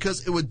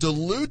because it would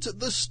dilute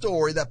the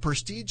story that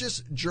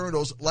prestigious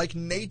journals like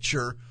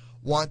Nature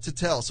want to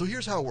tell. So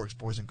here's how it works,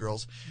 boys and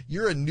girls.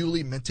 You're a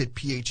newly minted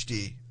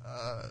PhD.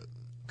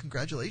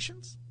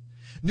 Congratulations.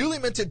 Newly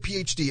minted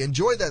PhD.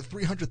 Enjoy that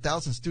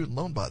 $300,000 student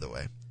loan, by the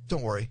way.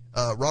 Don't worry.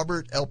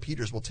 Robert L.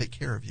 Peters will take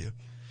care of you.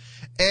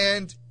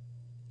 And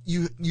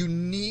you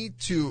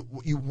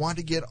want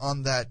to get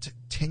on that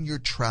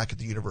tenured track at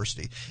the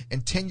university.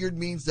 And tenured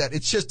means that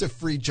it's just a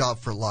free job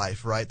for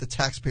life, right? The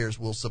taxpayers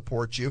will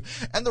support you,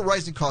 and the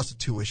rising cost of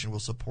tuition will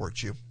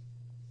support you.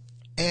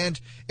 And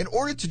in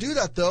order to do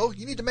that, though,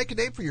 you need to make a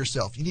name for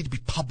yourself. You need to be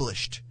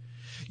published.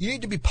 You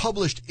need to be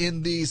published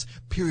in these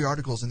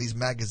periodicals, in these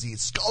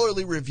magazines,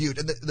 scholarly reviewed,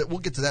 and we'll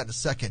get to that in a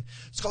second.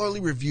 Scholarly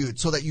reviewed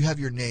so that you have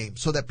your name,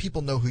 so that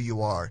people know who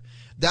you are.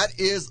 That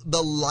is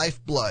the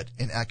lifeblood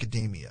in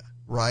academia,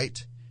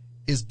 right,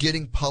 is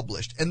getting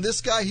published. And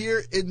this guy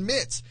here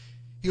admits,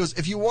 he goes,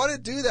 if you want to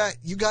do that,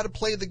 you got to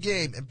play the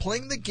game. And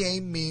playing the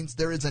game means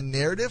there is a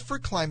narrative for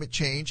climate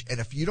change, and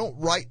if you don't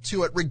write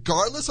to it,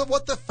 regardless of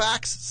what the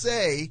facts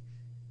say,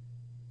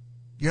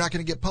 you're not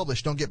going to get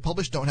published. Don't get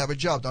published, don't have a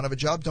job. Don't have a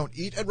job, don't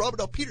eat. And Robert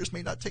L. Peters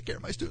may not take care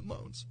of my student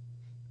loans.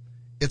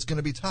 It's going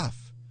to be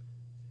tough.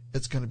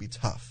 It's going to be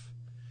tough.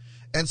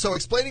 And so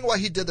explaining why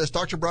he did this,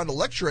 Dr. Brown, a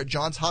lecturer at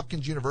Johns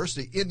Hopkins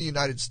University in the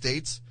United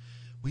States,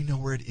 we know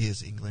where it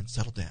is, England,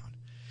 settle down,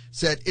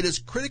 said it is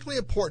critically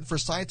important for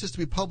scientists to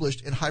be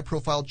published in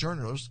high-profile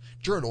journals,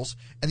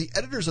 and the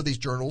editors of these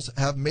journals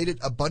have made it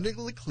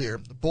abundantly clear,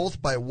 both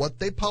by what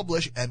they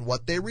publish and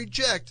what they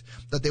reject,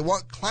 that they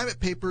want climate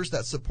papers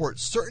that support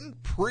certain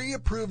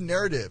pre-approved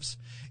narratives,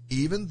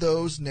 even when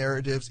those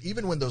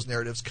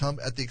narratives come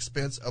at the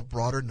expense of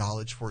broader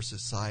knowledge for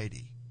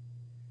society.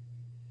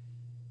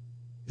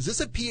 Is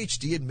this a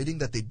PhD admitting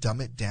that they dumb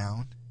it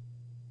down?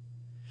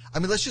 I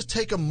mean, let's just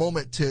take a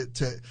moment to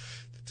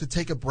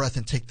take a breath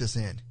and take this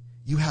in.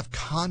 You have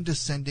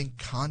condescending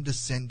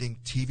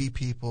TV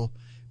people,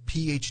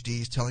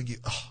 PhDs telling you,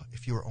 oh,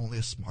 if you were only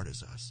as smart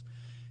as us,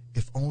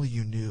 if only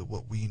you knew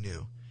what we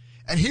knew.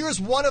 And here's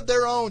one of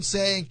their own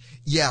saying,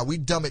 yeah, we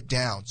dumb it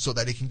down so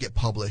that it can get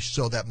published,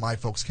 so that my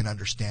folks can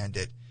understand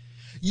it.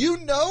 You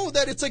know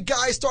that it's a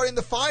guy starting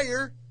the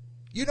fire.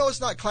 You know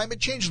it's not climate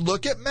change.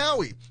 Look at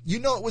Maui. You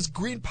know it was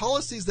green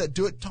policies that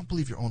do it. Don't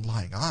believe your own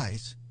lying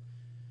eyes.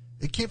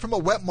 It came from a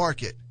wet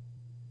market.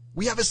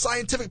 We have a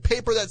scientific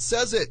paper that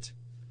says it.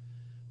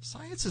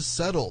 Science is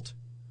settled.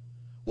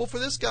 Well, for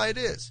this guy it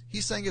is.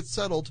 He's saying it's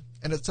settled,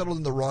 and it's settled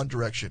in the wrong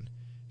direction.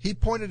 He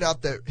pointed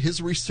out that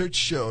his research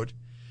showed...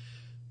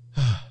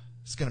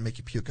 it's going to make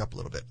you puke up a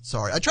little bit.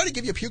 Sorry. I tried to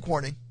give you a puke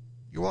warning.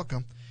 You're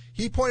welcome.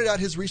 He pointed out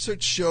his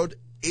research showed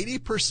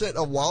 80%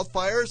 of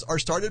wildfires are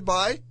started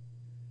by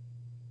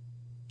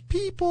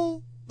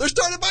people. They're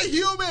started by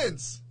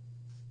humans.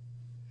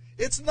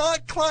 It's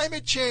not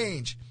climate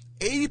change.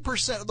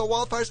 80% of the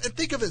wildfires, and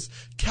think of this,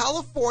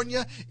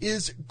 California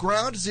is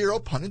ground zero,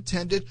 pun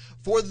intended,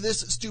 for this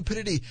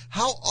stupidity.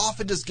 How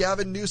often does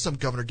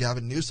Governor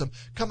Gavin Newsom,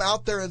 come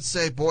out there and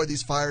say, boy,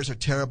 these fires are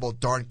terrible,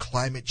 darn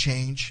climate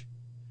change?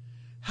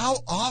 How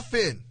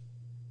often?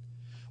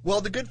 Well,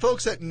 the good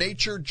folks at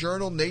Nature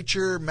Journal,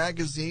 Nature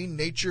Magazine,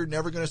 Nature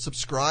Never Gonna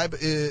Subscribe,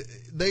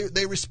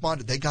 they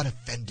responded. They got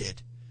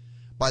offended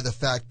by the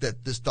fact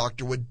that this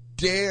doctor would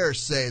dare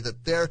say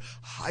that their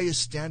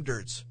highest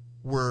standards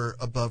were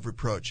above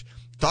reproach.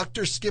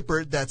 Dr.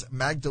 Skipper, that's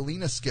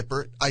Magdalena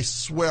Skipper. I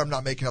swear I'm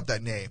not making up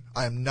that name.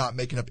 I am not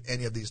making up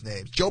any of these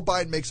names. Joe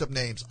Biden makes up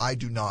names. I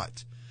do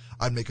not.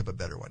 I'd make up a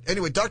better one.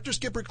 Anyway, Dr.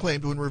 Skipper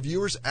claimed when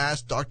reviewers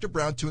asked Dr.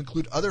 Brown to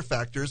include other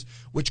factors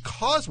which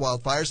cause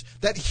wildfires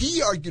that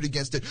he argued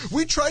against it.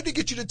 We tried to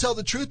get you to tell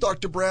the truth,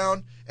 Dr.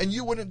 Brown, and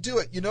you wouldn't do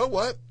it. You know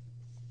what?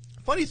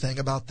 Funny thing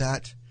about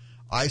that,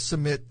 I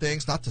submit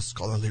things not to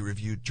scholarly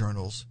reviewed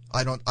journals.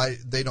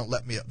 They don't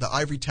let me. The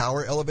Ivory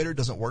Tower elevator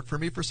doesn't work for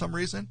me for some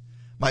reason.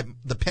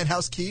 The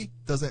penthouse key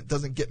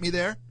doesn't get me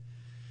there.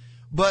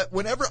 But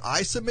whenever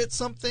I submit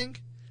something,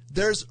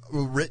 there's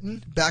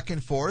written back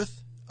and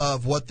forth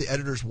of what the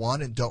editors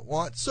want and don't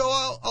want. So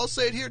I'll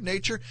say it here,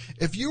 Nature.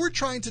 If you were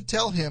trying to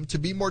tell him to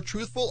be more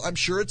truthful, I'm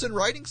sure it's in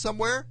writing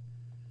somewhere.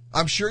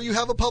 I'm sure you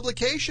have a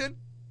publication.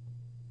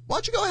 Why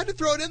don't you go ahead and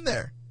throw it in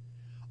there?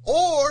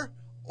 Or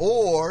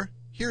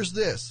here's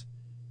this.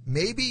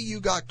 Maybe you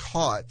got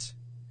caught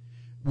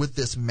with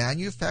this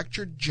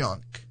manufactured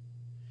junk,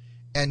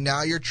 and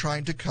now you're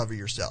trying to cover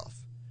yourself.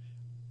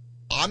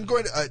 I'm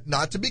going to,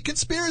 not to be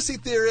conspiracy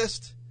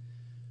theorist,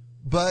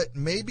 but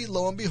maybe,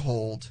 lo and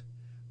behold,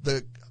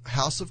 the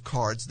house of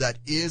cards that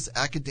is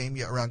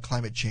academia around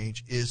climate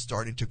change is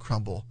starting to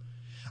crumble.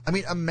 I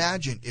mean,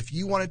 imagine if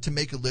you wanted to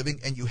make a living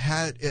and you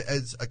had,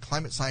 as a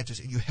climate scientist,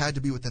 and you had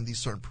to be within these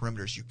certain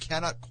perimeters. You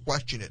cannot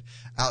question it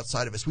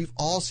outside of us. We've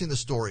all seen the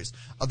stories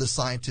of the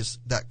scientists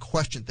that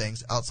question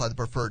things outside the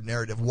preferred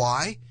narrative.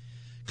 Why?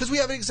 Because we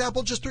have an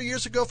example just 3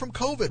 years ago from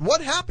COVID. What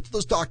happened to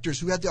those doctors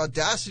who had the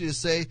audacity to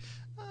say,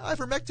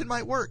 ivermectin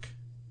might work?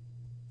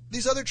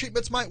 These other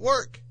treatments might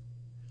work.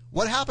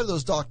 What happened to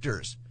those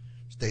doctors?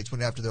 States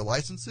went after their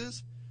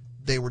licenses.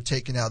 They were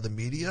taken out of the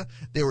media.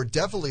 They were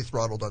definitely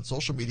throttled on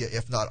social media,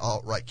 if not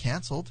outright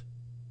canceled.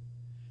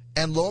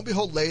 And lo and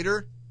behold,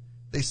 later,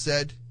 they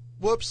said,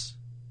 whoops,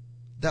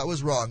 that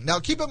was wrong. Now,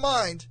 keep in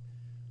mind,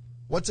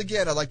 once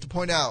again, I'd like to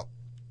point out,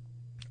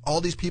 all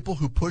these people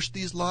who push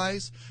these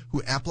lies,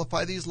 who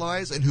amplify these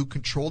lies, and who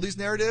control these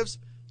narratives,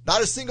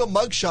 not a single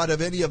mugshot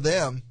of any of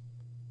them.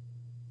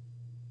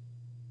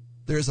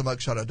 There is a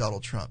mugshot of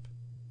Donald Trump.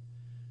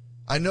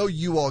 I know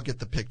you all get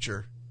the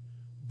picture,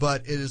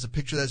 but it is a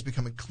picture that is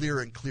becoming clearer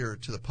and clearer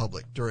to the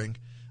public during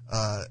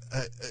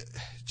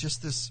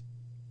just this,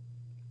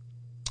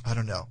 I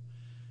don't know,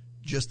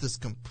 just this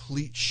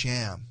complete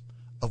sham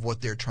of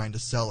what they're trying to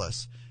sell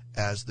us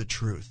as the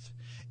truth.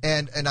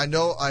 And I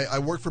know I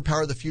work for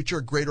Power of the Future,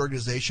 a great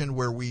organization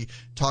where we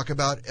talk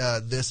about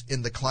this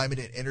in the climate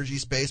and energy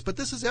space, but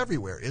this is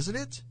everywhere, isn't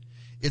it?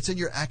 It's in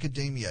your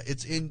academia.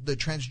 It's in the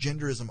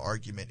transgenderism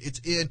argument. It's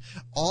in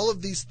all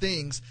of these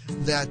things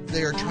that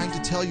they are trying to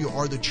tell you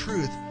are the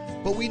truth.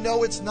 But we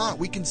know it's not.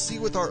 We can see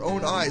with our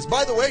own eyes.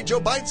 By the way, Joe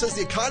Biden says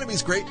the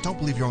economy's great. Don't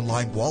believe your own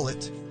lying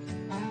wallet.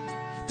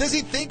 Does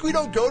he think we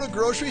don't go to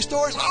grocery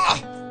stores?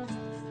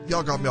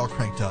 Y'all got me all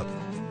cranked up.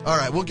 All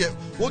right, we'll get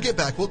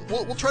back.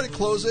 We'll try to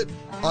close it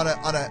on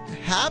a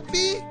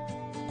happy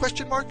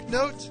question mark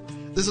note.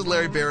 This is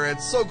Larry Barrett.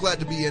 So glad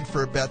to be in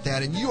for Beth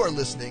Ann, and you are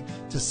listening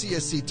to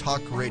CSC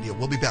Talk Radio.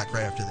 We'll be back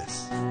right after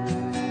this.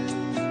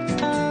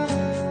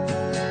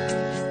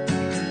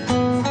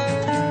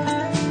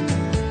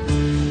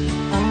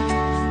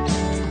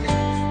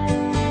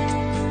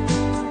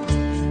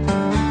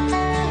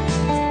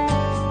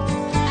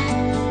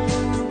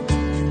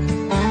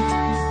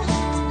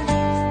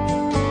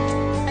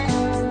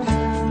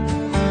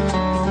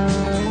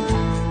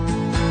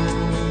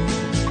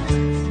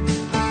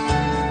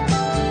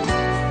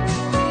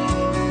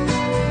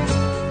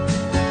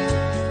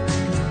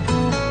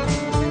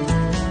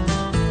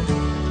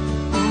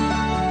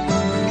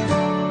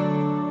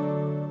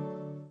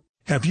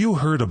 Have you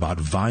heard about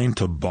Vine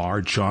to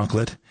Bar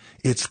chocolate?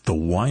 It's the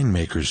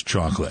winemaker's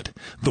chocolate,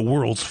 the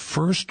world's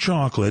first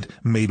chocolate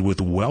made with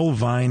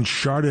well-vined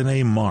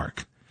Chardonnay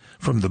marc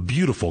from the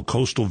beautiful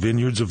coastal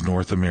vineyards of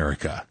North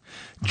America.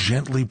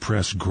 Gently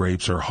pressed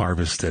grapes are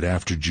harvested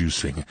after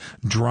juicing,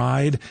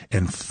 dried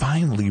and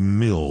finely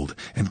milled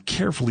and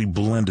carefully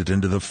blended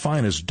into the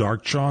finest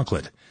dark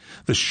chocolate.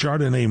 The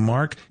Chardonnay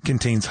marc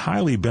contains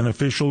highly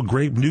beneficial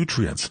grape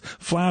nutrients,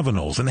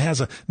 flavanols, and has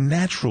a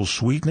natural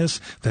sweetness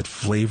that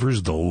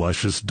flavors the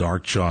luscious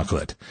dark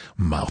chocolate.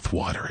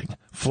 Mouth-watering,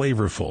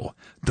 flavorful,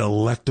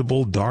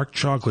 delectable dark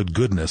chocolate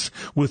goodness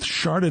with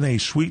Chardonnay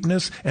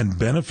sweetness and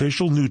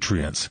beneficial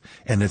nutrients.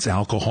 And it's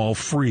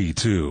alcohol-free,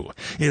 too.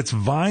 It's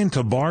Vine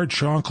to Bar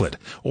chocolate.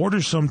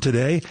 Order some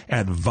today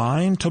at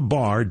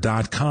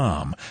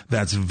vinetobar.com.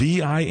 That's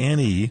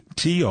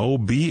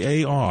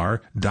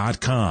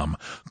VINETOBAR.com.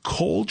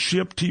 Cold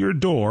shipped to your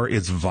door,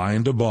 it's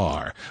Vine to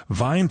Bar.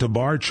 Vine to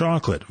Bar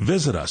chocolate.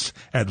 Visit us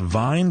at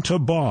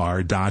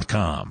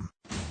vinetobar.com.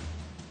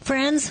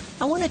 Friends,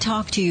 I want to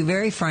talk to you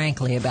very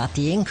frankly about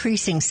the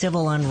increasing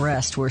civil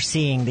unrest we're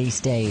seeing these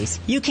days.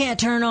 You can't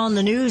turn on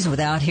the news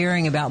without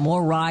hearing about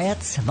more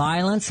riots,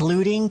 violence,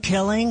 looting,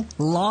 killing,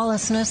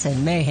 lawlessness,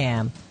 and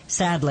mayhem.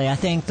 Sadly, I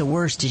think the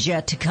worst is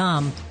yet to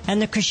come,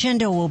 and the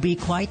crescendo will be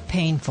quite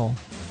painful.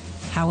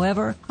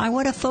 However, I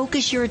want to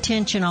focus your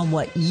attention on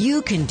what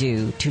you can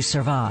do to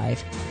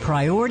survive.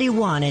 Priority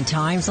one in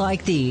times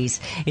like these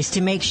is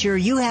to make sure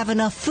you have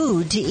enough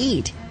food to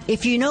eat.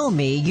 If you know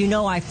me, you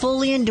know I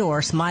fully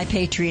endorse My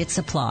Patriot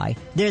Supply.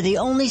 They're the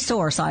only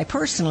source I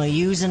personally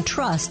use and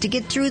trust to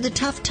get through the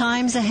tough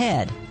times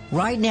ahead.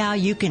 Right now,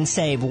 you can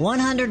save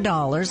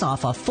 $100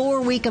 off a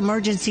 4-week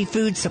emergency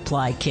food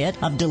supply kit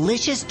of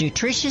delicious,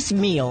 nutritious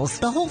meals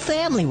the whole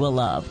family will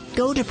love.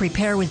 Go to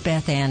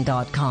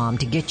preparewithbethann.com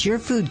to get your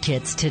food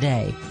kits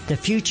today. The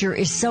future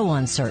is so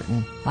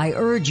uncertain. I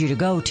urge you to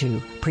go to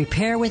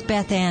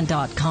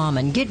preparewithbethann.com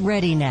and get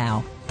ready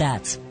now.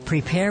 That's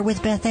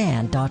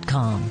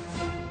preparewithbethann.com.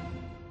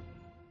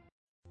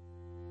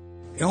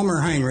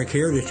 Elmer Heinrich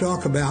here to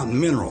talk about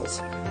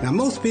minerals. Now,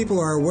 most people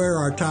are aware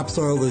our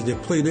topsoil is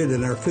depleted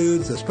and our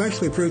foods,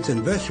 especially fruits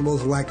and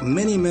vegetables, lack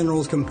many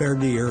minerals compared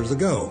to years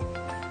ago.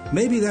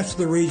 Maybe that's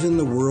the reason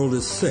the world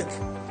is sick.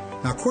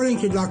 Now, according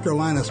to Dr.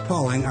 Linus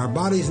Pauling, our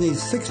bodies need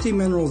 60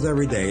 minerals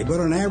every day, but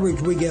on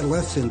average we get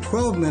less than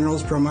 12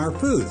 minerals from our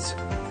foods.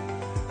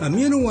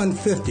 Immuno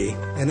 150,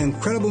 an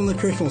incredible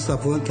nutritional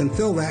supplement, can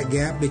fill that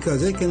gap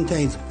because it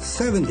contains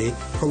 70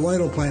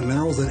 colloidal plant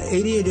minerals and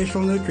 80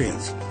 additional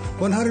nutrients,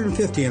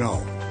 150 in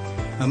all.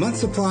 A month's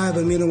supply of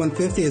Immuno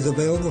 150 is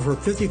available for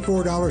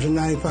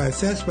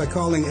 $54.95 by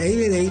calling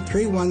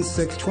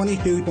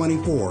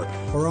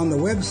 888-316-2224 or on the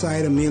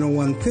website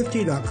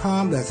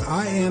immuno150.com. That's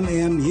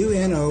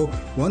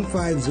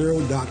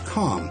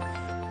IMMUNO150.com.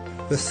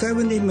 The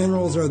 70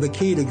 minerals are the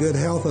key to good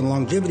health and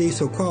longevity,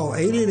 so call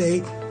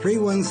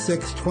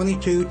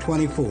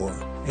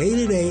 888-316-2224.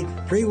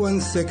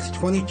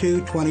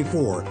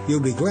 888-316-2224.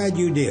 You'll be glad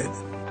you did.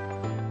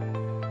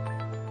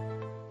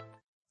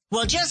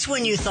 Well, just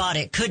when you thought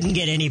it couldn't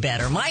get any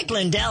better, Mike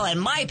Lindell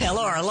and MyPillow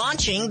are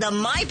launching the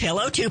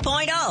MyPillow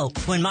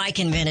 2.0. When Mike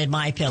invented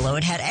MyPillow,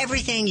 it had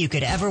everything you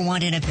could ever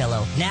want in a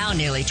pillow. Now,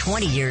 nearly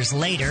 20 years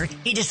later,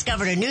 he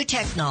discovered a new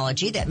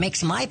technology that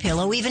makes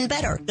MyPillow even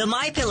better. The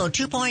MyPillow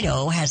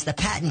 2.0 has the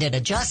patented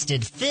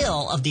adjusted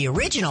fill of the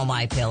original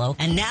MyPillow,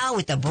 and now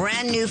with the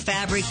brand new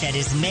fabric that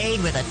is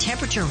made with a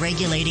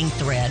temperature-regulating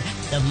thread,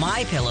 the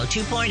MyPillow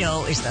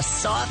 2.0 is the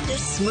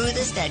softest,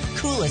 smoothest, and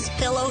coolest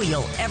pillow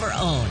you'll ever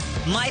own.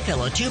 MyPillow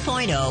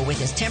 2.0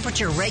 with its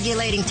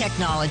temperature-regulating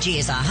technology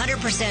is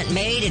 100%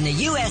 made in the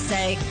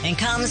USA and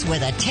comes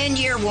with a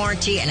 10-year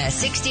warranty and a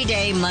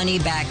 60-day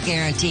money-back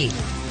guarantee.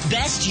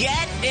 Best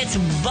yet, it's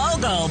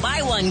BOGO.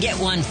 Buy one, get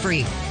one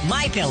free.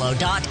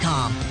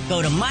 MyPillow.com.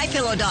 Go to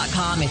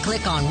MyPillow.com and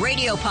click on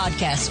Radio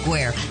Podcast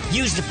Square.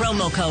 Use the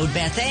promo code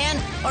BethAnn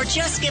or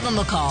just give them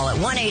a call at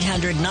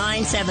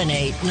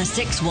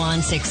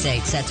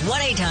 1-800-978-6168. That's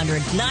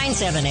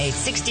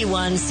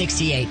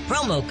 1-800-978-6168.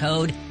 Promo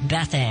code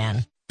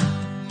BethAnn.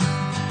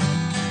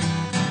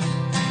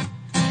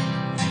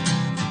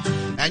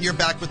 And you're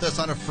back with us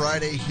on a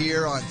Friday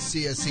here on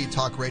CSC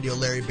Talk Radio.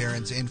 Larry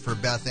Behrens in for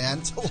Beth Ann.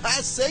 It's the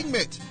last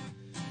segment.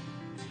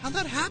 How'd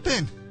that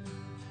happen?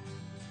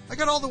 I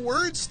got all the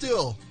words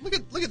still. Look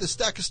at the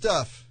stack of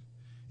stuff.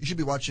 You should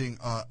be watching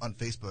on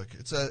Facebook.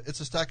 It's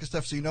a stack of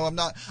stuff, so you know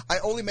I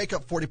only make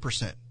up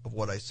 40% of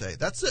what I say.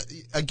 That's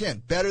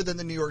again better than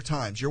the New York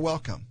Times. You're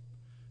welcome.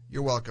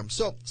 You're welcome.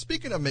 So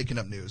speaking of making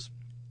up news,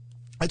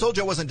 I told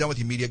you I wasn't done with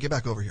you, media. Get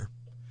back over here.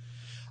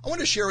 I want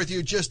to share with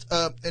you just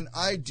an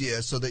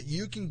idea so that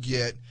you can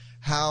get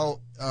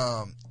how,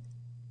 how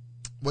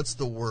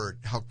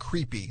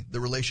creepy the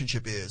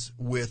relationship is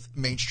with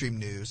mainstream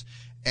news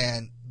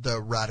and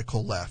the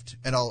radical left.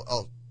 And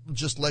I'll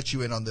just let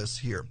you in on this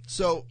here.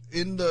 So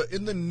in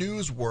the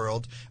news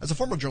world, as a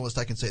former journalist,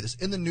 I can say this,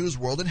 in the news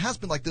world, and it has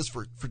been like this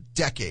for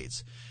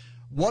decades,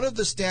 one of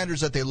the standards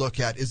that they look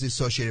at is the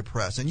Associated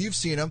Press. And you've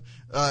seen them.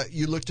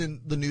 You looked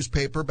in the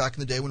newspaper back in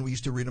the day when we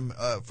used to read them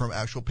from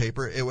actual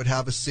paper. It would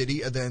have a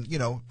city and then,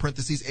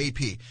 parentheses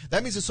AP.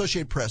 That means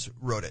Associated Press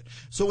wrote it.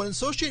 So when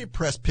Associated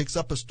Press picks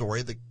up a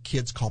story the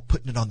kids call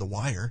putting it on the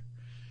wire,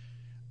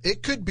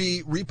 it could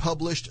be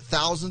republished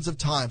thousands of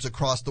times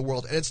across the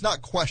world, and it's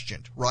not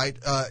questioned, right?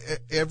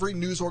 Every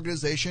news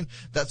organization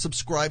that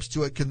subscribes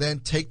to it can then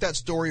take that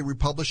story,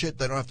 republish it.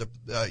 They don't have to,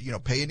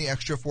 pay any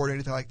extra for it or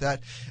anything like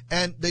that,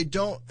 and they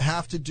don't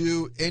have to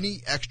do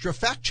any extra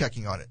fact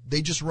checking on it.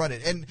 They just run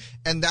it, and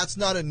that's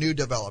not a new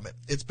development.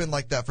 It's been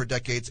like that for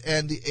decades,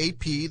 and the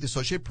AP, the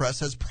Associated Press,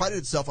 has prided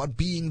itself on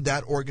being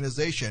that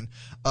organization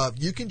of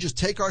you can just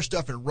take our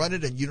stuff and run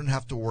it, and you don't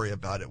have to worry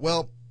about it.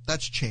 Well,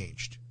 that's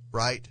changed,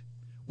 right?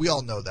 We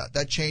all know that.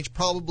 That changed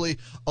probably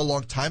a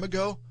long time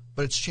ago,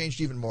 but it's changed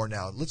even more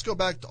now. Let's go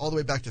back all the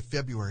way back to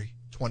February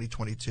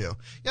 2022. Yeah,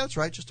 that's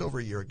right, just over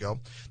a year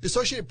ago. The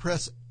Associated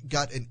Press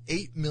got an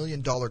 $8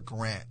 million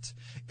grant,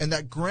 and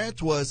that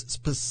grant was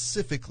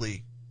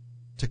specifically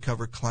to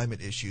cover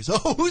climate issues.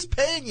 Oh, who's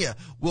paying you?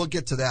 We'll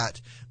get to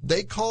that.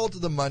 They called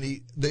the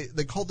money,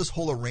 they called this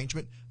whole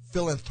arrangement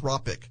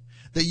philanthropic.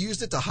 They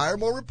used it to hire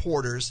more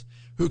reporters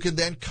who can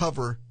then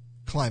cover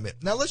climate.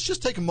 Now, let's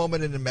just take a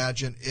moment and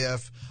imagine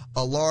if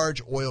a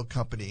large oil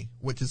company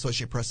went to the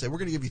Associated Press and said, we're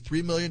going to give you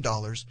 $3 million,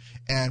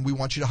 and we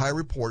want you to hire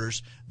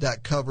reporters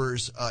that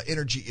covers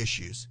energy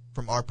issues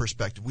from our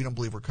perspective. We don't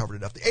believe we're covered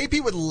enough. The AP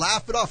would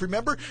laugh it off.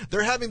 Remember,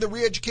 they're having the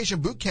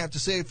re-education boot camp to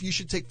say if you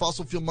should take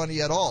fossil fuel money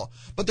at all.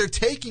 But they're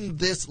taking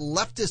this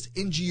leftist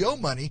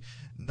NGO money,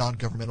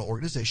 non-governmental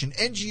organization,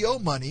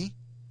 NGO money,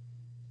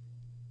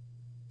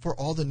 for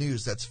all the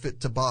news that's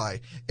fit to buy.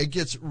 It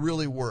gets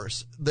really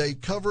worse. They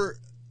cover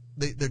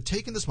they're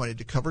taking this money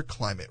to cover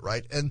climate,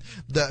 right? And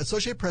the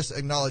Associated Press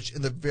acknowledged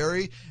in the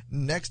very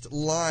next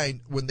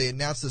line when they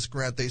announced this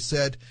grant, they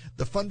said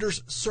the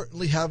funders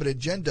certainly have an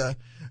agenda.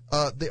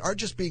 They aren't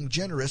just being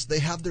generous. They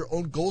have their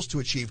own goals to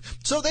achieve.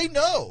 So they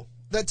know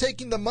that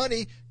taking the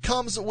money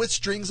comes with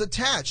strings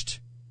attached.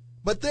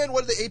 But then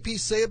what do the AP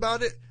say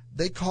about it?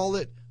 They call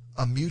it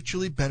a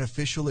mutually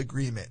beneficial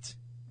agreement.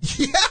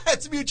 Yeah,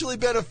 it's mutually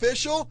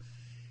beneficial.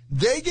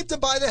 They get to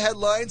buy the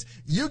headlines.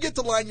 You get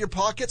to line your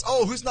pockets.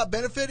 Oh, who's not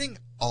benefiting?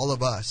 All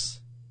of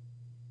us.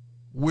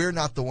 We're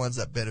not the ones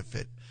that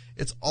benefit.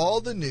 It's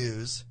all the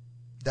news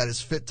that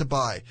is fit to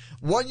buy.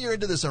 1 year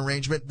into this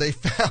arrangement, they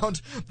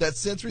found that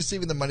since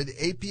receiving the money,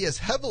 the AP has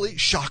heavily,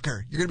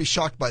 shocker, you're going to be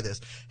shocked by this,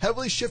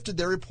 heavily shifted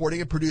their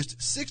reporting and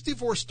produced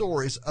 64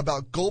 stories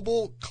about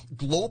global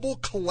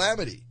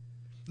calamity.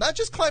 Not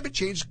just climate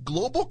change,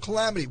 global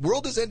calamity,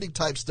 world is ending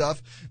type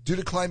stuff due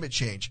to climate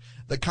change.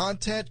 The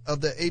content of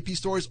the AP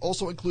stories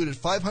also included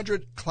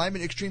 500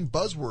 climate extreme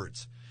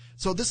buzzwords.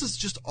 So this is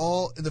just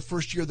all in the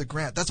first year of the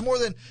grant. That's more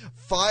than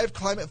 5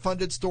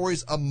 climate-funded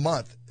stories a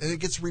month, and it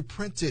gets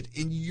reprinted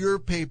in your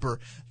paper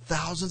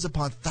thousands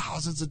upon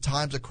thousands of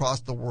times across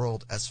the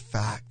world as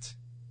fact.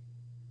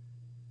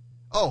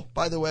 Oh,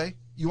 by the way,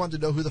 you want to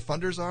know who the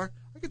funders are?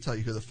 I can tell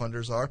you who the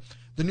funders are.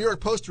 The New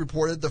York Post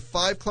reported the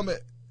 5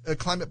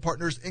 climate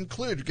partners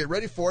include, get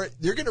ready for it,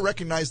 you're going to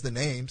recognize the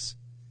names.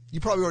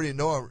 You probably already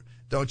know,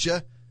 don't you?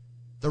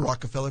 The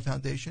Rockefeller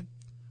Foundation,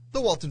 the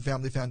Walton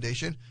Family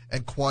Foundation,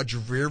 and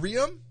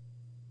Quadrivarium.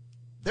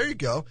 There you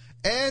go.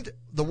 And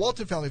the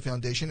Walton Family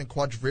Foundation and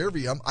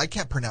Quadrivarium, I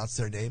can't pronounce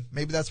their name.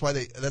 Maybe that's how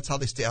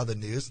they stay out of the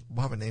news.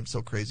 We'll have a name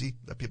so crazy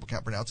that people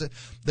can't pronounce it.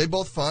 They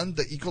both fund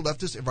the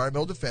Eco-Leftist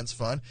Environmental Defense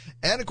Fund,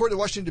 and according to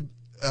Washington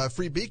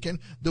Free Beacon,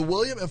 the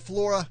William and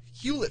Flora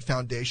Hewlett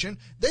Foundation,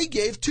 they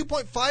gave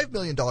 $2.5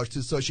 million to the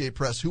Associated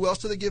Press. Who else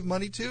do they give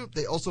money to?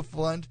 They also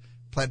fund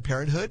Planned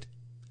Parenthood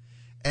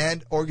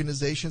and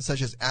organizations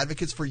such as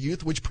Advocates for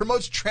Youth, which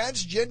promotes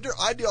transgender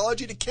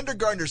ideology to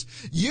kindergartners.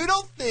 You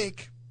don't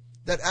think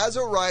that as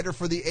a writer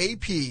for the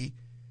AP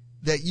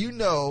that you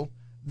know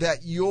that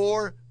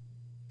your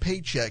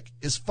paycheck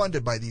is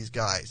funded by these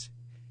guys.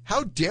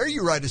 How dare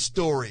you write a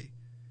story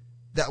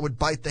that would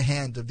bite the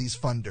hand of these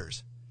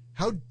funders?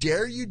 How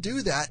dare you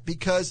do that,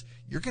 because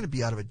you're going to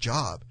be out of a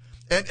job.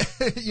 And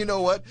you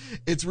know what?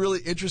 It's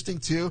really interesting,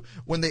 too,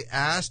 when they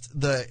asked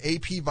the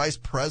AP vice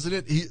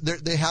president,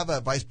 they have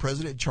a vice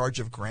president in charge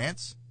of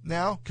grants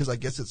now, because I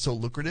guess it's so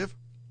lucrative.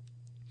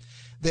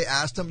 They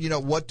asked him,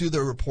 what do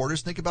the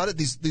reporters think about it?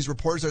 These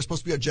reporters that are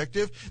supposed to be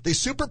objective, they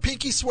super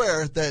pinky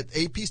swear that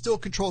AP still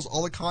controls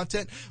all the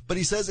content, but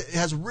he says it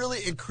has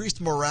really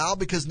increased morale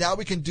because now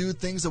we can do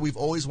things that we've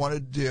always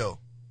wanted to do.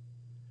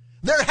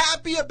 They're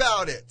happy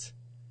about it.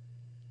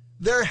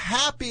 They're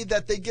happy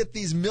that they get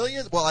these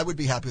millions. Well, I would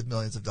be happy with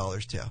millions of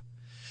dollars too.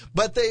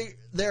 But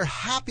they're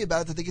happy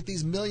about it that they get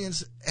these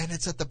millions, and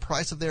it's at the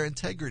price of their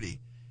integrity.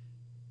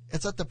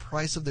 It's at the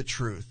price of the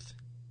truth.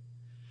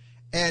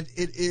 And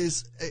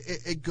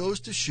it goes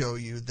to show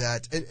you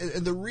that,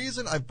 and the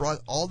reason I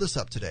brought all this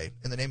up today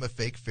in the name of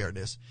fake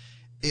fairness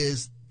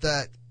is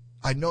that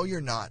I know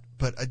you're not,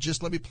 but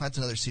just let me plant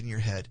another seed in your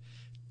head.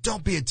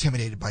 Don't be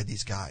intimidated by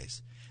these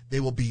guys. They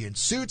will be in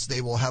suits.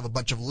 They will have a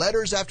bunch of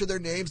letters after their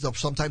names. They'll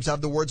sometimes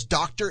have the words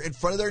doctor in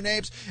front of their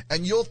names.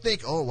 And you'll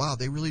think, oh, wow,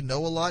 they really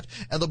know a lot.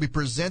 And they'll be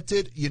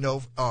presented,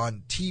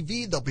 on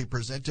TV. They'll be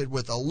presented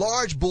with a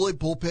large bully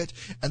pulpit.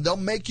 And they'll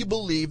make you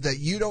believe that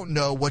you don't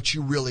know what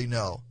you really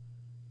know.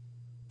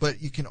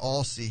 But you can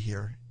all see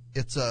here,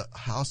 it's a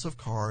house of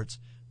cards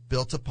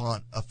built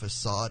upon a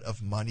facade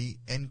of money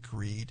and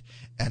greed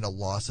and a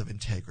loss of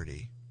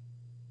integrity.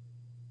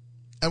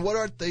 And what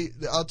aren't they?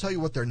 I'll tell you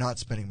what they're not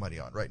spending money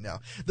on right now.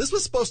 This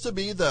was supposed to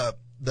be the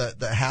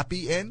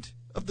happy end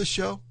of the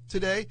show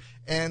today,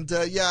 and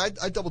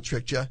I double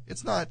tricked you.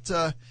 It's not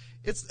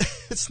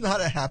it's not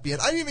a happy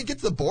end. I didn't even get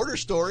to the border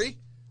story.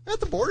 I got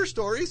the border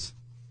stories.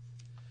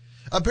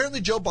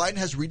 Apparently, Joe Biden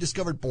has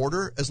rediscovered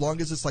border as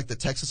long as it's like the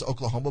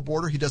Texas-Oklahoma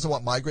border. He doesn't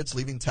want migrants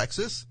leaving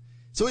Texas,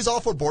 so he's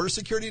all for border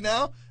security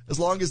now, as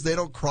long as they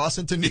don't cross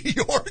into New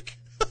York.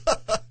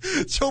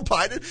 Joe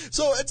Biden.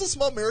 So it's a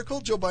small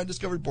miracle. Joe Biden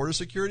discovered border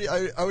security.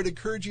 I would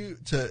encourage you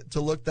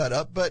to look that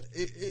up. But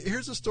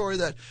here's a story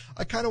that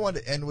I kind of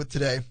wanted to end with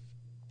today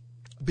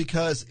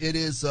because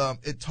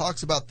it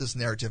talks about this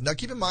narrative. Now,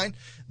 keep in mind,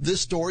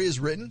 this story is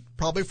written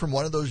probably from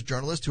one of those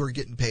journalists who are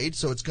getting paid.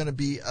 So it's going to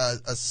be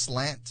a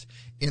slant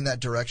in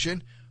that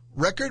direction.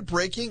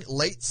 Record-breaking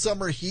late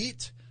summer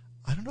heat.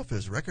 I don't know if it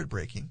was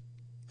record-breaking.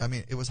 I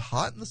mean, it was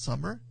hot in the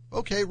summer.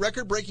 Okay,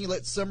 record-breaking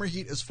late summer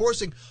heat is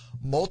forcing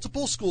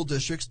multiple school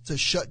districts to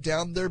shut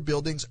down their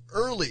buildings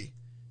early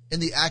in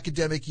the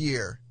academic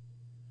year.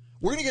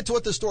 We're going to get to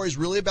what the story is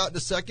really about in a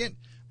second,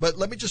 but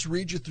let me just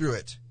read you through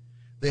it.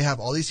 They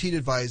have all these heat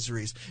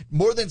advisories.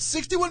 More than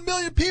 61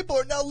 million people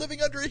are now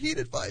living under a heat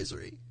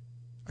advisory.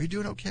 Are you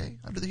doing okay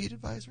under the heat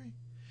advisory?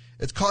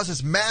 It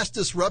causes mass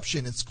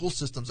disruption in school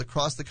systems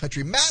across the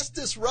country. Mass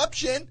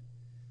disruption?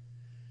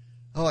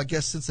 Oh, I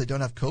guess since they don't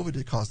have COVID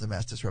to cause the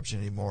mass disruption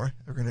anymore,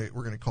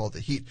 we're gonna call it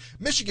the heat.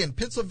 Michigan,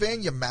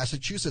 Pennsylvania,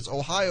 Massachusetts,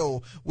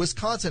 Ohio,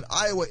 Wisconsin,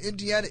 Iowa,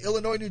 Indiana,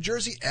 Illinois, New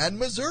Jersey, and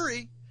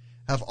Missouri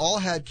have all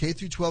had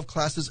K-12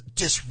 classes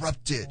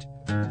disrupted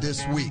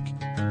this week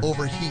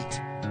over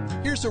heat.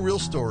 Here's the real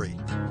story.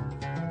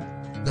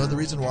 Know the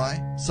reason why?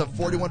 Some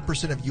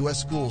 41% of U.S.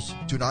 schools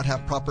do not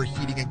have proper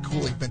heating and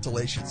cooling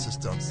ventilation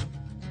systems.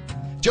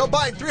 Joe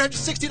Biden,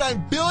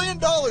 $369 billion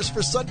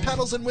for sun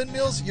panels and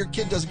windmills. Your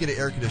kid doesn't get an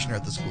air conditioner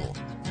at the school.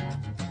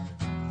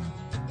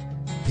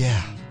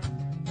 Yeah.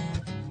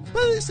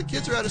 Well, at least the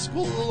kids are out of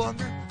school a little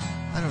longer.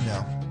 I don't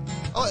know.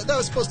 Oh, that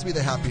was supposed to be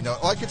the happy note.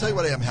 Oh, I can tell you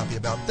what I am happy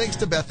about. Thanks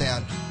to Beth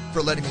Ann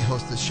for letting me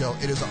host this show.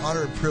 It is an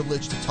honor and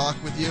privilege to talk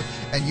with you,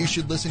 and you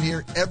should listen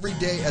here every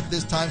day at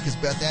this time because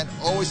Beth Ann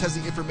always has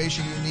the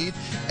information you need,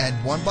 and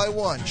one by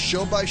one,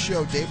 show by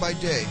show, day by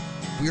day,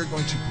 we are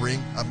going to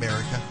bring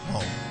America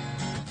home.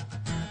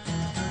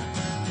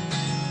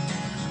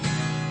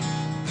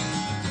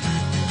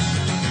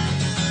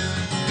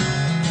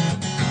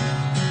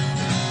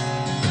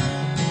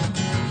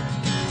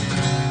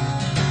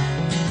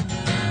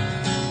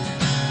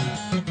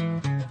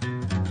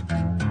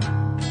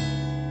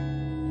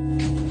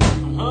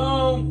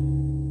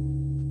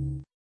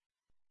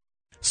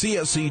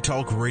 CSC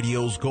Talk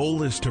Radio's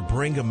goal is to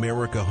bring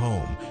America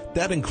home.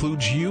 That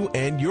includes you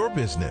and your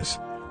business.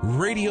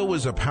 Radio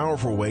is a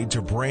powerful way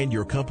to brand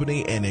your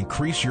company and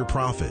increase your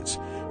profits.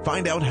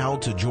 Find out how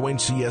to join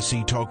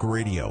CSC Talk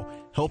Radio,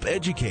 help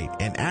educate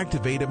and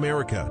activate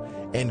America,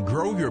 and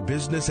grow your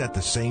business at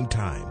the same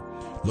time.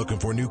 Looking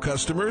for new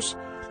customers?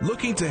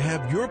 Looking to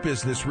have your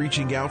business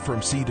reaching out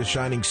from sea to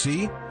shining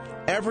sea?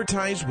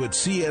 Advertise with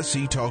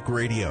CSC Talk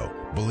Radio.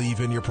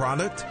 Believe in your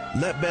product?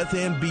 Let Beth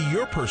Ann be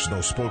your personal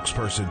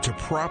spokesperson to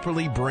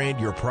properly brand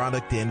your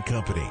product and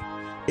company.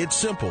 It's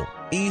simple,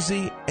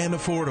 easy, and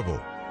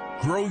affordable.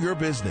 Grow your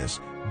business,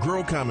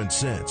 grow common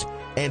sense,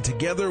 and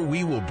together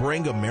we will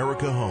bring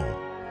America home.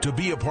 To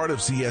be a part of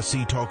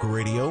CSC Talk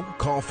Radio,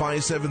 call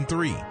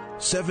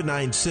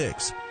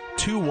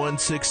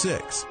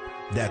 573-796-2166.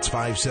 That's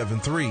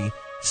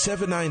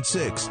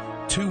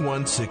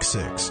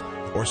 573-796-2166.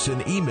 Or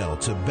send email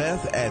to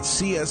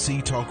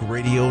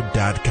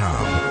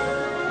beth@csctalkradio.com.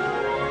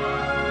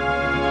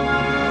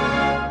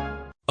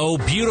 Oh,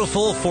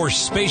 beautiful for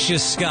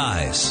spacious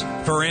skies,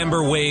 for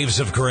amber waves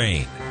of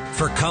grain,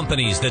 for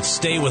companies that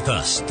stay with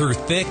us through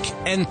thick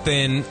and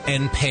thin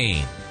and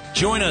pain.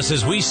 Join us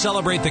as we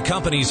celebrate the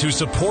companies who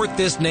support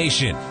this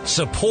nation.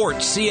 Support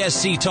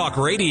CSC Talk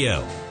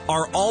Radio.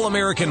 Our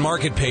All-American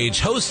Market page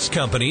hosts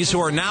companies who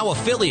are now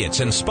affiliates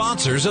and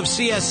sponsors of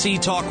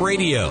CSC Talk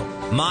Radio.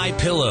 My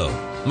Pillow,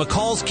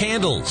 McCall's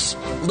Candles,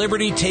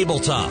 Liberty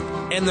Tabletop,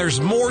 and there's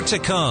more to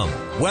come.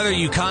 Whether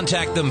you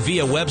contact them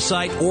via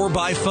website or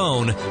by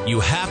phone,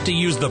 you have to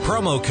use the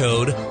promo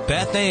code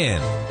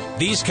BethAnn.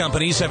 These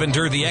companies have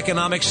endured the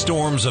economic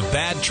storms of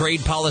bad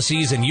trade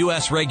policies and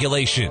U.S.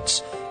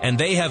 regulations, and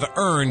they have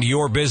earned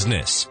your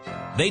business.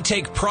 They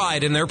take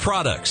pride in their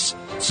products.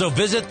 So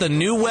visit the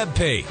new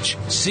webpage,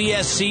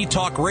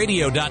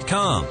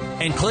 csctalkradio.com,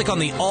 and click on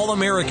the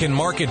All-American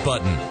Market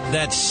button.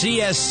 That's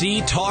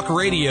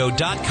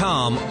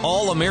csctalkradio.com,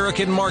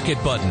 All-American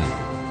Market button.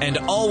 And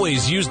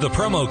always use the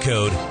promo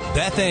code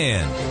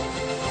BethAnn.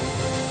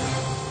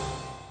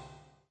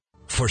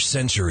 For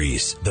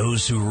centuries,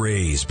 those who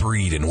raise,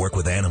 breed, and work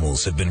with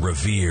animals have been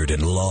revered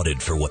and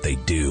lauded for what they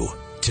do.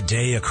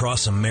 Today,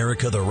 across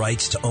America, the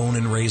rights to own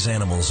and raise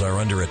animals are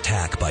under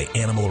attack by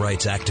animal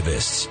rights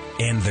activists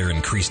and their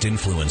increased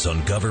influence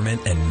on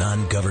government and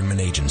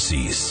non-government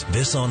agencies.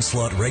 This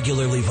onslaught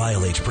regularly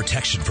violates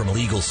protection from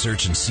illegal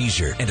search and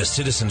seizure and a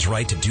citizen's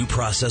right to due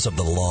process of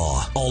the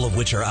law, all of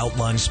which are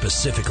outlined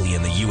specifically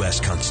in the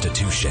U.S.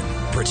 Constitution.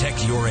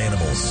 Protect your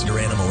animals, your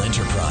animal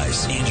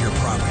enterprise, and your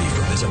property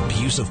from this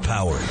abuse of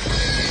power.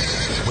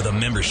 With a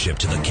membership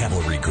to the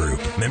Cavalry Group,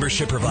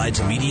 membership provides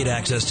immediate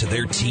access to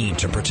their team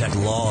to protect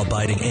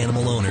law-abiding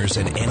animal owners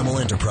and animal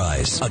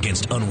enterprise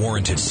against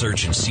unwarranted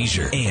search and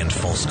seizure and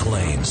false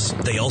claims.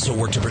 They also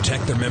work to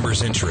protect their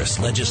members' interests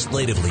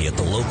legislatively at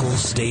the local,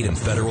 state, and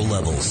federal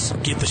levels.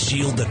 Get the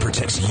shield that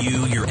protects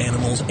you, your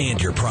animals,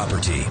 and your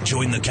property.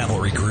 Join the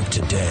Cavalry Group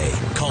today.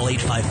 Call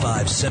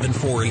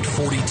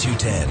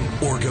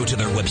 855-748-4210 or go to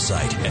their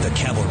website at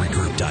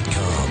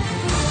thecavalrygroup.com.